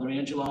with Elder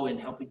Angelo in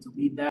helping to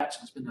lead that. So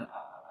it's been a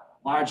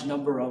large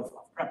number of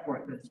prep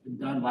work that has been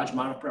done, large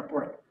amount of prep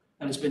work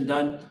that has been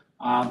done.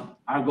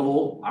 Our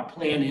goal, our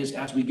plan is,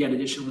 as we get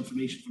additional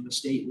information from the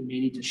state, we may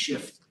need to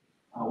shift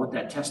what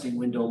that testing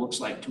window looks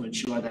like to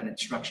ensure that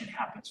instruction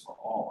happens for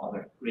all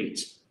other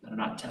grades that are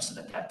not tested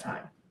at that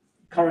time.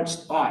 Current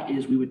thought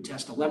is we would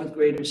test 11th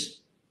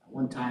graders at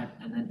one time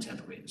and then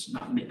 10th graders,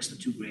 not mix the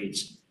two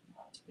grades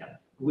together.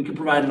 We can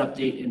provide an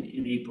update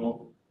in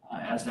April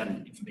as that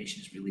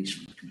information is released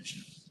from the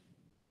commissioner.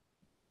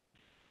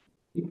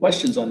 Any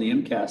questions on the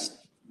MCAS,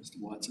 Mr.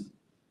 Watson?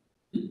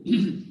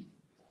 And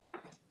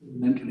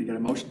then can I get a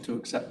motion to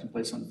accept and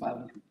place on file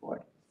the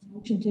report?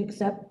 Motion to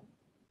accept.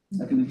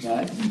 Seconded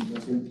by?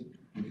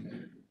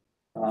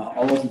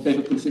 All those in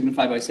favor, please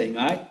signify by saying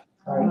aye.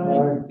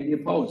 Aye. Any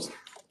opposed?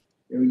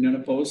 Hearing none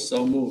opposed,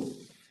 so moved.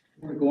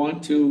 We're going to go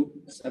on to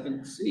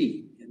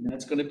 7C, and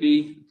that's going to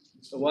be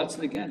Mr.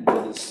 Watson again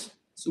with his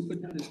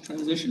superintendent's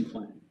transition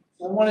plan.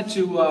 I wanted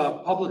to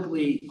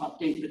publicly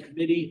update the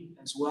committee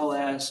as well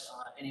as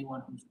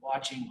anyone who's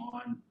watching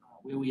on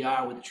where we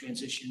are with the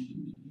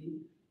transition.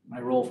 My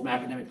role from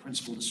academic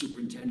principal to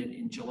superintendent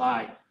in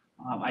July.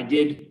 I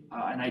did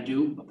and I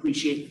do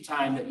appreciate the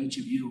time that each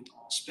of you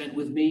spent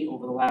with me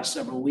over the last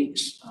several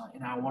weeks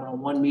in our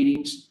one-on-one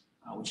meetings,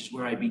 which is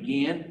where I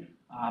began.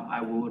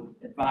 I would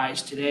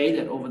advise today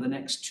that over the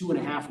next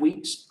 2.5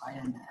 weeks, I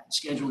am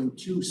scheduling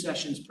 2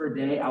 sessions per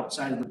day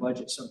outside of the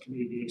budget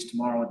subcommittee days,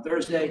 tomorrow and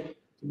Thursday,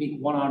 to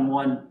meet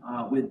one-on-one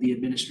with the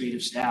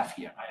administrative staff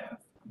here. I have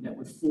met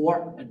with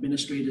 4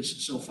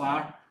 administrators so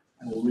far.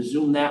 I will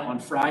resume that on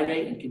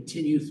Friday and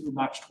continue through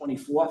March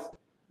 24th,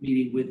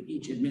 meeting with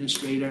each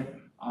administrator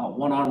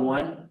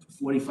one-on-one for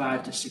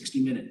 45 to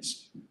 60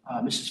 minutes.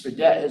 Mrs.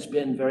 Fredette has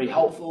been very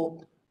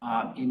helpful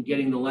in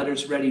getting the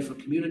letters ready for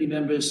community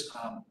members.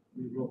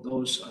 We wrote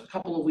those a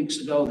couple of weeks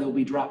ago. They'll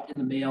be dropped in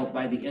the mail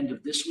by the end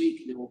of this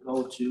week. They will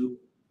go to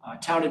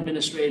town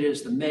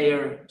administrators, the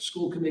mayor,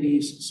 school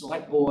committees,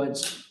 select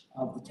boards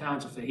of the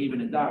towns of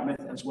Fairhaven and Dartmouth,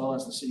 as well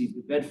as the city of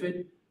New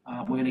Bedford.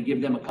 We're going to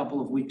give them a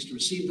couple of weeks to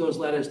receive those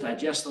letters,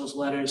 digest those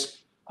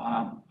letters.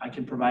 I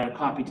can provide a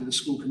copy to the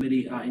school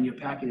committee in your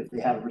packet if they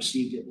haven't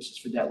received it.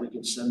 Mrs. Fredette, we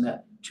can send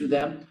that to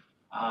them.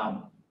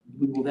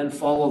 We will then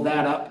follow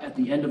that up at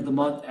the end of the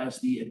month as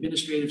the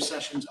administrative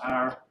sessions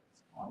are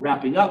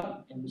wrapping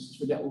up, and Mrs.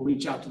 Fredette will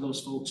reach out to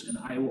those folks, and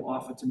I will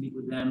offer to meet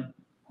with them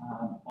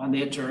on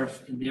their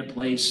turf, in their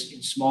place,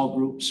 in small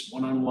groups,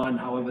 one-on-one,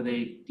 however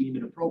they deem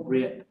it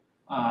appropriate,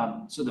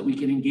 so that we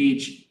can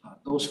engage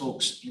those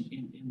folks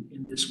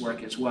in this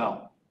work as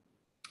well.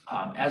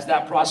 As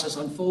that process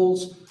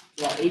unfolds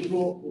throughout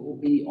April, it will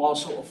be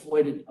also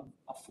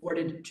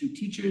afforded to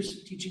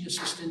teachers, teaching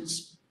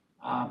assistants,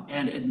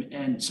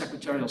 and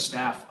secretarial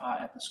staff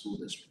at the school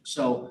district.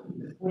 So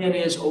the plan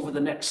is over the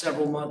next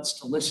several months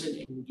to listen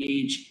and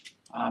engage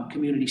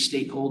community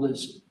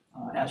stakeholders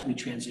as we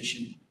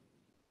transition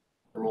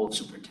the role of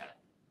superintendent.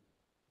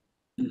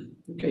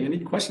 Okay, any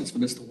questions for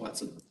Mr.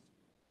 Watson?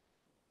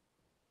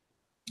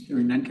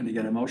 Hearing none, can I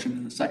get a motion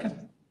in a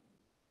second?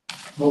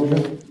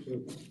 Motion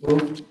to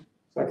approve.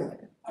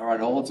 Second. All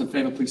right, all those in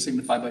favor, please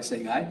signify by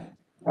saying aye.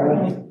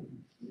 Aye.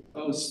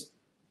 Opposed?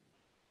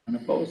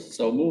 Unopposed,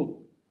 so moved.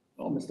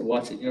 Oh, Mr.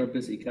 Watson, you're a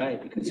busy guy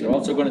because you're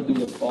also going to do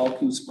the fall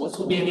 2 sports. This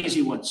will be an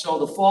easy one. So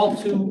the fall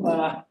 2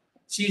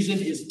 season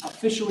is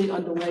officially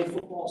underway.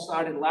 Football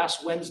started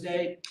last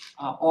Wednesday.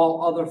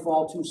 All other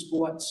fall 2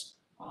 sports,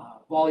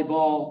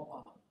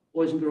 volleyball,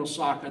 boys and girls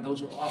soccer,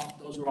 those are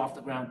off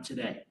the ground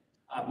today.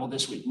 Well,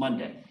 this week,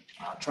 Monday.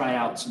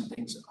 Tryouts and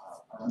things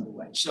are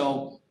underway.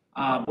 So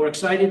we're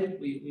excited.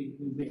 We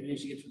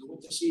managed to get through the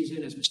winter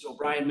season. As Mr.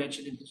 O'Brien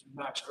mentioned in his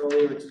remarks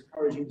earlier, it's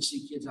encouraging to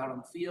see kids out on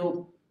the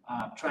field,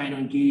 trying to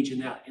engage in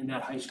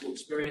that high school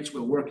experience.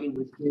 We're working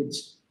with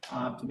kids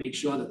to make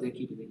sure that they're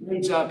keeping their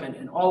grades up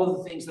and all of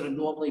the things that are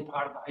normally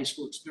part of the high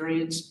school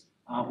experience.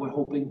 We're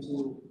hoping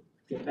to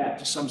get back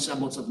to some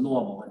semblance of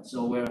normal. And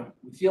so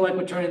we feel like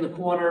we're turning the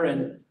corner,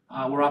 and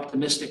we're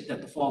optimistic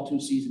that the fall 2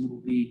 season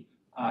will be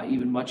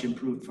even much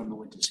improved from the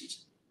winter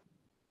season.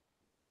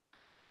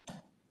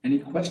 Any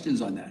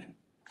questions on that?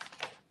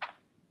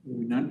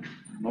 Hearing none,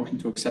 motion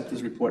to accept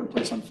this report and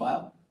place on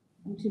file.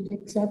 We should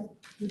accept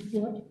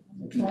report.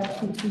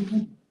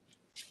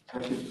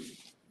 Second.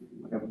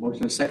 I have a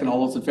motion and a second.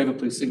 All those in favor,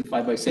 please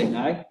signify by saying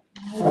aye.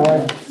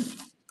 Aye.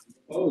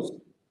 Opposed?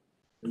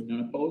 Hearing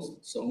none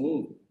opposed, so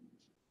moved.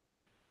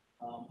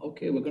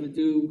 Okay, we're gonna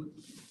do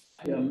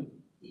item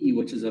E,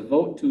 which is a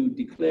vote to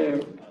declare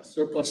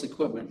surplus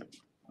equipment.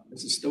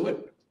 Mrs.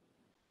 Stewart?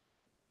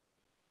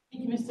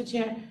 Thank you, Mr.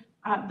 Chair.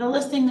 The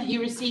listing that you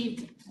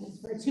received is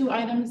for two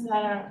items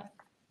that are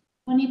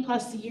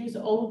 20-plus years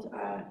old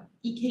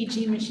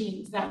EKG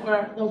machines that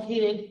were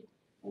located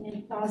in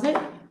a closet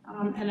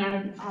and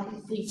are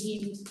obviously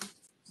deemed,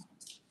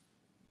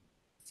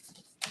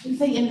 I shouldn't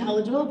say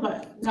ineligible,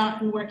 but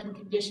not in working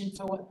condition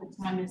for what the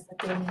time is that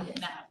they need it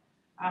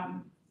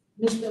now.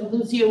 Mr.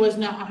 Lucio was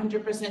not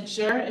 100%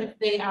 sure if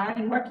they are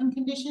in working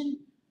condition,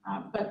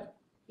 but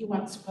he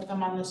wants to put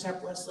them on the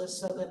surplus list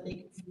so that they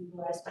can be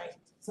utilized by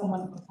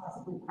someone who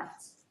possibly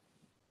parts.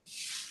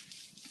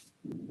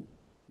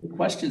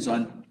 Questions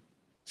on?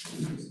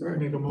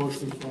 Make a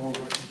motion for all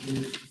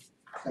records.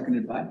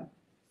 Seconded by?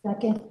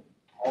 Second.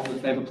 All in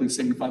favor, please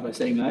signify by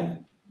saying aye.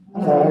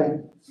 Aye.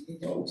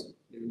 Opposed?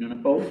 Hearing none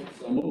opposed,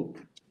 so moved.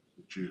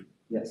 Chair,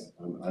 Yes.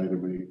 on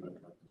item eight,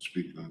 I'd like to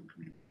speak on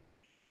community.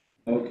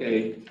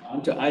 Okay,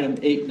 on to item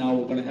 8 now.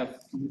 We're gonna have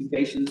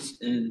communications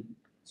and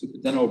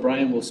Superintendent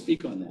O'Brien will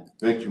speak on that.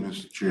 Thank you,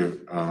 Mr. Chair.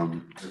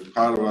 As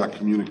part of our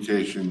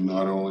communication,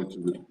 not only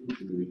to the school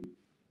committee,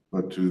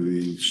 but to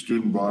the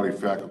student body,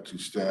 faculty,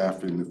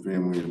 staff, and the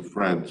family and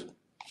friends,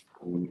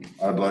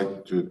 I'd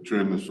like to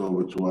turn this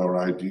over to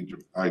our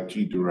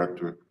IT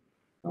director,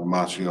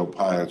 Marcial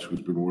Pietz,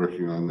 who's been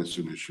working on this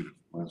initiative.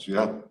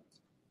 Marcial?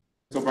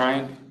 So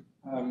Brian,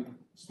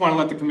 just want to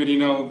let the committee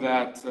know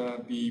that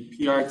the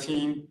PR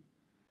team,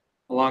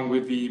 along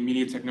with the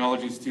media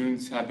technology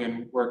students, have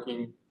been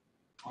working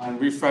on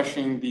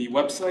refreshing the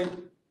website.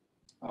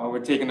 We're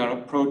taking an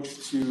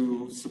approach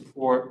to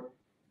support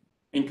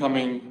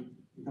incoming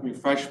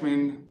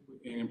freshmen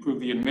and improve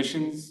the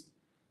admissions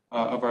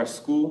of our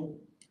school.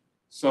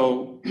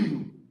 So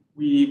today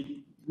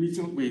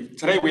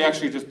we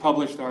actually just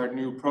published our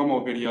new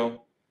promo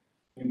video,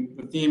 and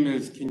the theme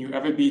is, can you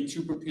ever be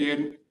too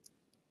prepared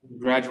when you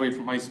graduate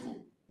from high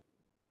school?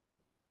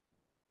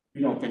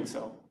 We don't think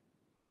so.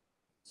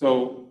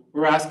 So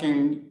we're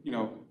asking,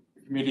 the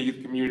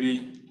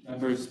community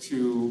members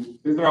to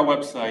visit our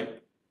website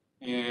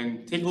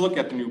and take a look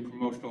at the new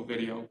promotional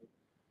video.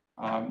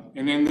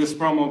 And in this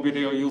promo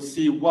video, you'll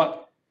see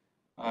what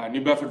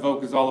New Bedford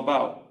Voc is all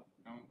about,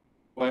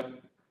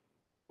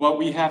 what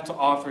we have to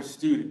offer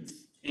students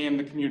and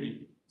the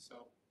community.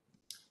 So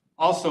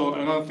also,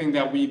 another thing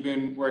that we've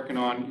been working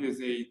on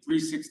is a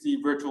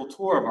 360 virtual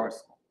tour of our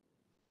school.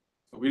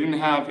 So we didn't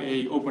have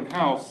an open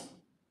house,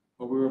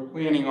 but we were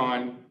planning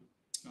on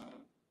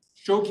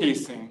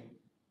showcasing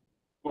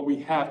what we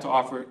have to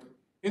offer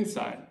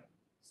inside.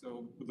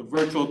 So with the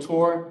virtual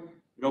tour,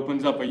 it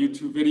opens up a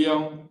YouTube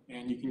video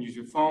and you can use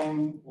your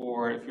phone,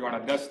 or if you're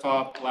on a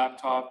desktop,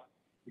 laptop,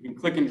 you can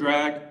click and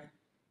drag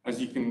as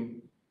you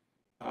can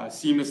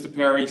see Mr.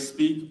 Perry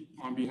speak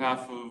on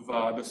behalf of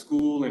the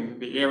school and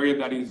the area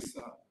that he's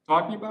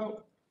talking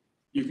about.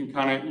 You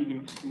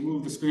can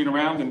move the screen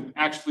around and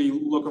actually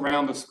look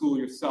around the school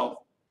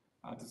yourself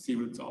to see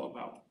what it's all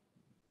about.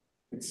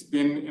 It's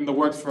been in the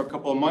works for a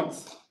couple of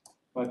months,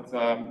 but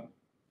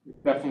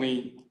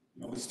definitely,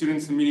 the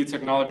students in media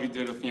technology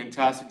did a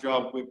fantastic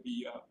job with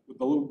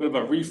a little bit of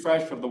a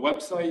refresh of the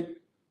website.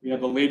 We have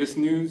the latest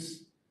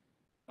news.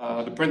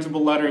 The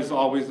principal letter is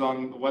always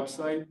on the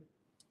website,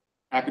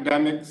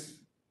 academics,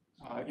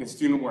 and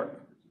student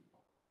work.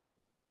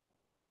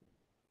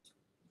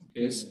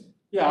 Yes.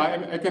 Yeah,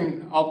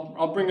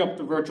 I'll bring up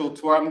the virtual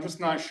tour. I'm just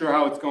not sure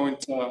how it's going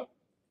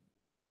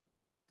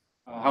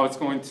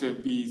to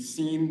be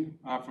seen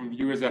from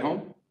viewers at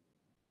home.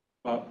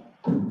 But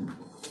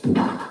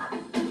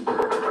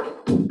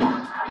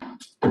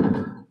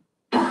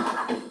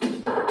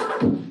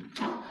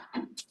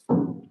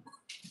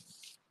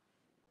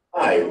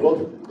hi,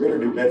 welcome to Greater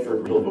New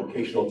Bedford Middle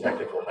Vocational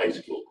Technical High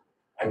School.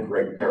 I'm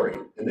Greg Perry,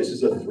 and this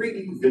is a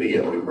 3D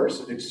video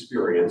immersive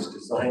experience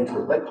designed to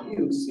let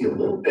you see a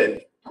little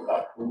bit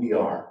about who we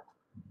are.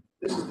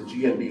 This is the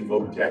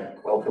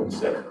GNBVT Welcome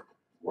Center.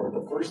 One of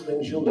the first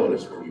things you'll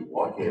notice when you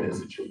walk in is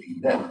that you'll be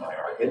met by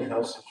our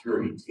in-house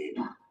security team,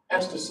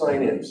 asked to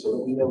sign in so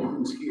that we know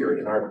who's here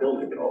in our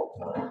building at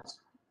all times.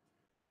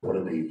 One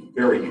of the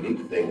very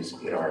unique things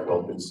in our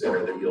Welcome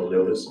Center that you'll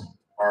notice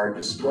are a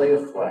display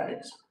of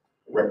flags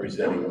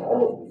representing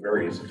all of the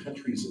various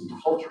countries and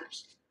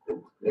cultures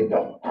that make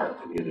up our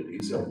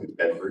communities of New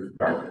Bedford,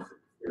 Dartmouth,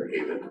 and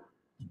Fairhaven.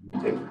 We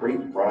take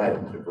great pride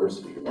in the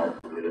diversity of our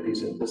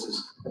communities, and this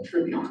is a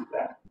tribute to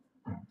that.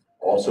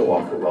 Also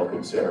off the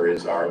Welcome Center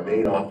is our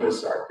main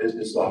office, our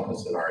business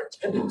office, and our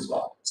attendance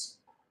office.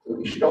 But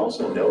we should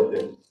also note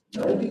that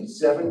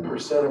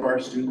 97% of our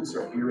students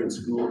are here in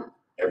school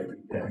every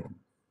day.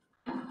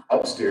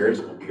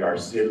 Upstairs will be our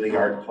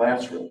state-of-the-art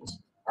classrooms,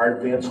 our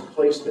advanced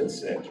placement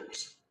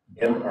centers,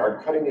 and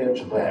our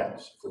cutting-edge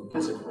labs for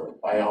physical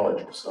and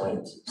biology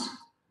sciences.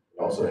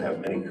 We also have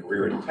many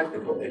career and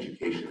technical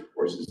education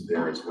courses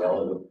there as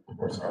well, and of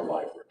course our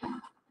library.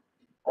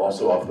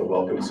 Also off the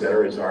Welcome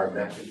Center is our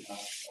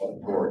Macintosh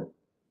auditorium.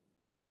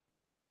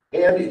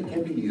 And it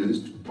can be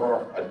used for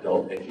our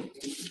adult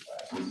education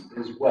classes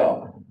as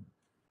well.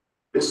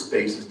 This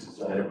space is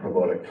designed to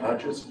promote a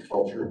conscious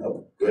culture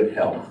of good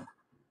health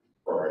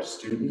for our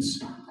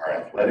students, our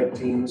athletic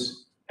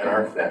teams, and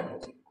our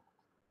faculty.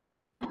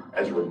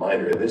 As a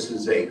reminder, this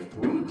is a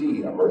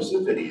 3D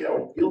immersive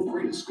video. Feel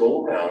free to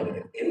scroll around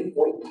at any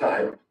point in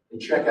time and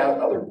check out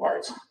other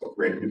parts of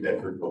Greater New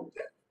Bedford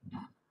VOCTEC.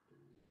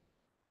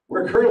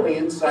 We're currently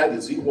inside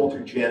the Z.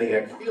 Walter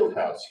Janiak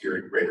Fieldhouse here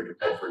at Greater New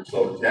Bedford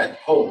VOCTEC,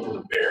 home to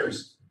the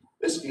Bears.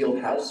 This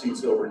fieldhouse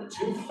seats over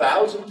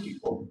 2,000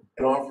 people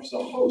and offers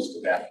a host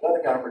of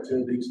athletic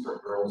opportunities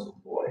for girls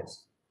and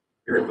boys.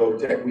 Here at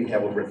VOCTEC, we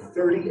have over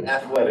 30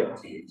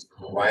 athletic teams,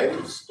 a variety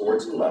of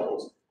sports and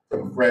levels,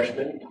 from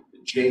freshmen to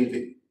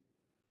JV.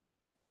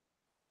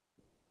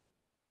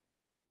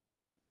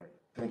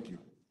 Thank you.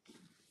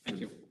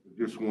 Thank you.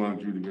 I just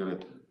wanted you to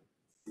get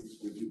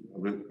a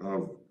bit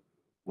of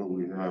what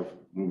we have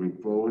moving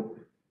forward.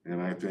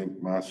 And I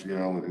thank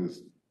Marcial and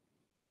his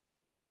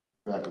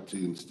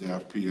faculty and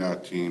staff PR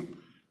team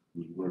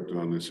who's worked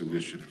on this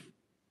initiative.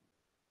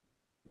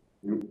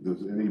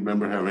 Does any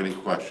member have any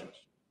questions?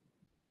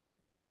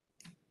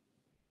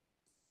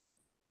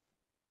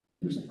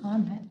 Just a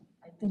comment.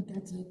 I think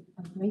that's a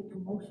great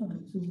promotional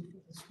tool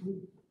for the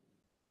school.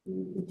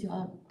 Good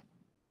job.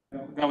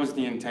 That was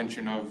the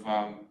intention of,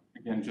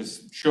 again,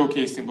 just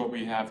showcasing what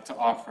we have to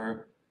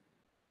offer.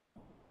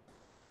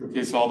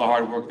 Showcase all the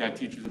hard work that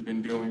teachers have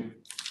been doing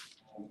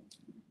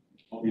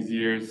all these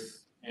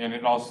years. And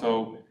it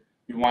also,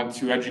 we want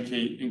to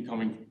educate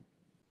incoming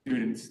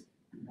students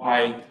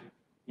why,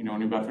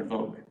 New Bedford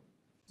Vogue.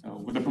 So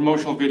with the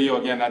promotional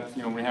video, again, that's,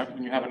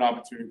 when you have an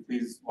opportunity,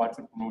 please watch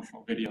the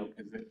promotional video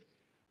because it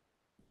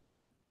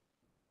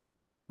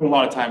put a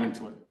lot of time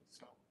into it.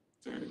 So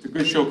it's a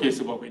good showcase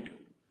of what we do.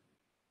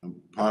 And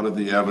part of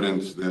the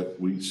evidence that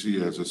we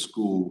see as a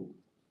school,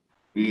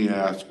 we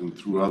ask and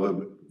through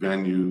other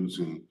venues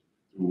and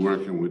through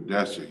working with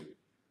DESE,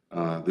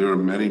 there are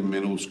many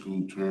middle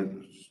school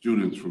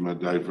students from a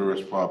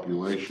diverse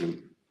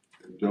population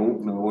that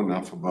don't know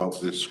enough about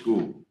this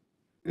school.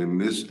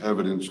 And this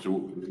evidence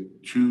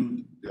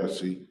to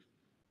DESE,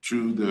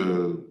 to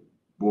the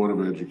Board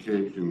of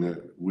Education,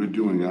 that we're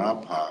doing our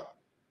part,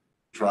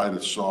 try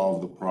to solve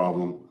the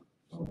problem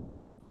of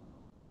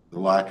the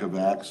lack of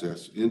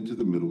access into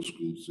the middle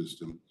school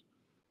system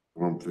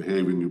from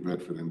Fairhaven, New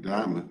Bedford, and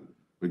Dartmouth,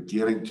 but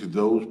getting to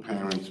those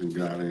parents and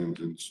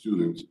guardians and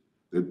students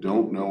that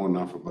don't know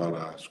enough about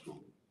our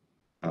school.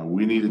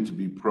 We needed to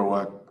be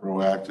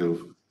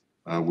proactive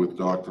with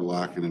Dr.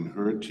 Larkin and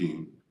her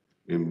team,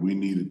 and we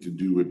needed to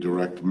do a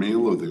direct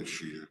mailer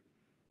this year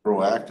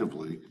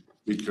proactively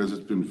because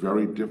it's been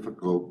very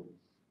difficult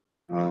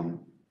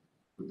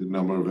with the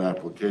number of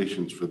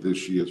applications for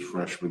this year's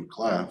freshman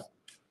class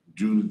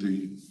due to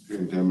the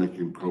pandemic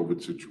and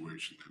COVID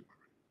situation that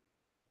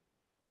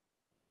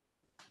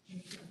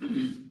we're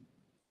in.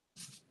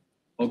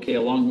 Okay,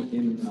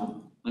 along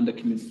under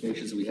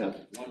communications, we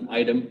have one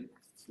item,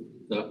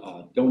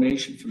 the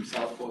donation from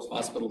South Coast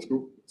Hospitals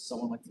Group.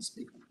 Someone like to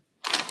speak?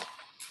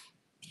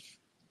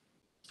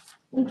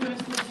 Thank you,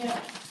 Mr.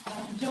 Chair.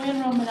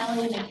 Joanne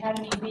Romanelli and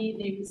Academy B,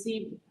 they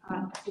received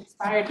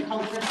expired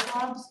culture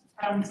swabs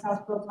from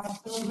South Coast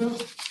Hospital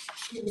Group.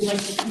 We would like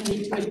the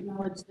committee to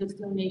acknowledge this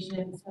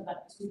donation so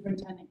that the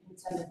superintendent can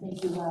send a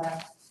thank you letter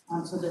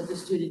so that the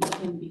students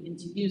can begin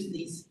to use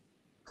these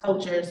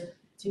cultures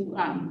to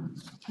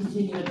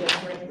continue their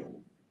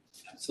curriculum.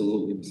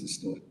 Absolutely, Mrs.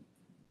 Stewart.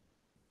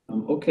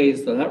 Okay,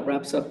 so that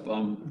wraps up.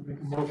 Make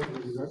a motion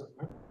to that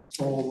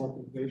sole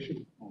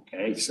recommendation.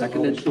 Okay,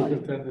 seconded.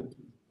 Superintendent to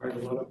write a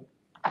letter.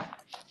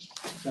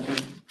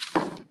 Second.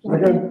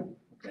 Second.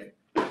 Okay.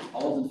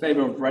 All those in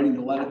favor of writing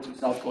the letter to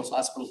South Coast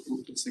Hospital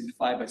Group can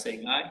signify by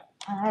saying aye.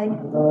 Aye.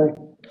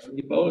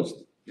 Any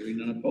opposed? Hearing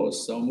none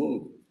opposed, so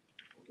moved.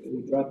 Okay,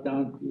 we drop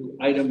down to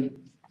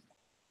item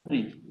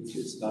 9, which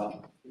is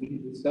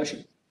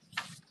discussion.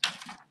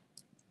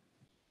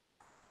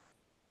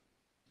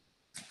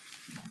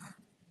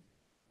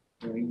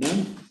 Hearing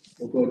none,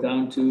 we'll go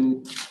down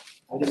to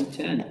item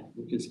 10,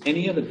 which is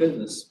any other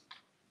business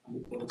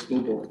before the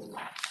school board.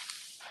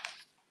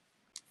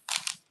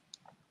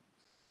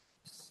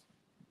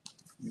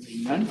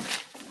 Hearing none,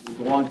 we'll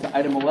go on to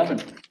item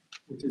 11,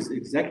 which is the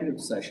executive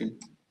session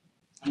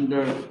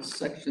under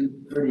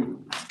section 30,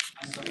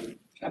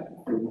 chapter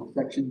 30,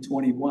 section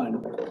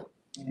 21.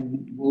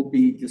 And we'll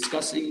be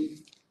discussing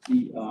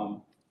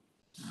the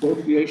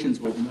negotiations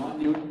with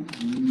non-union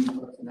and union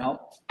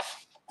personnel.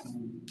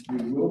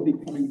 We will be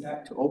coming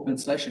back to open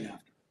session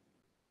after.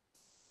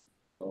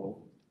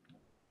 So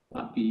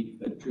not be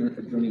adjourning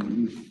the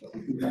meeting, but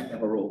we do have to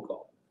have a roll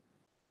call.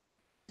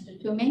 Mr.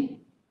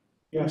 Toomey?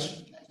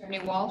 Yes. Attorney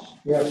Walsh?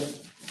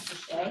 Yes.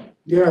 Mr. Shea?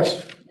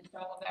 Yes. Mr.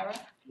 Olivera?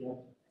 Yes.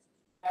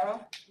 Carol?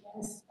 Yes.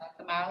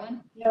 Dr.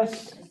 Marlin?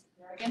 Yes. Mr.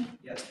 Durgan?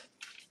 Yes.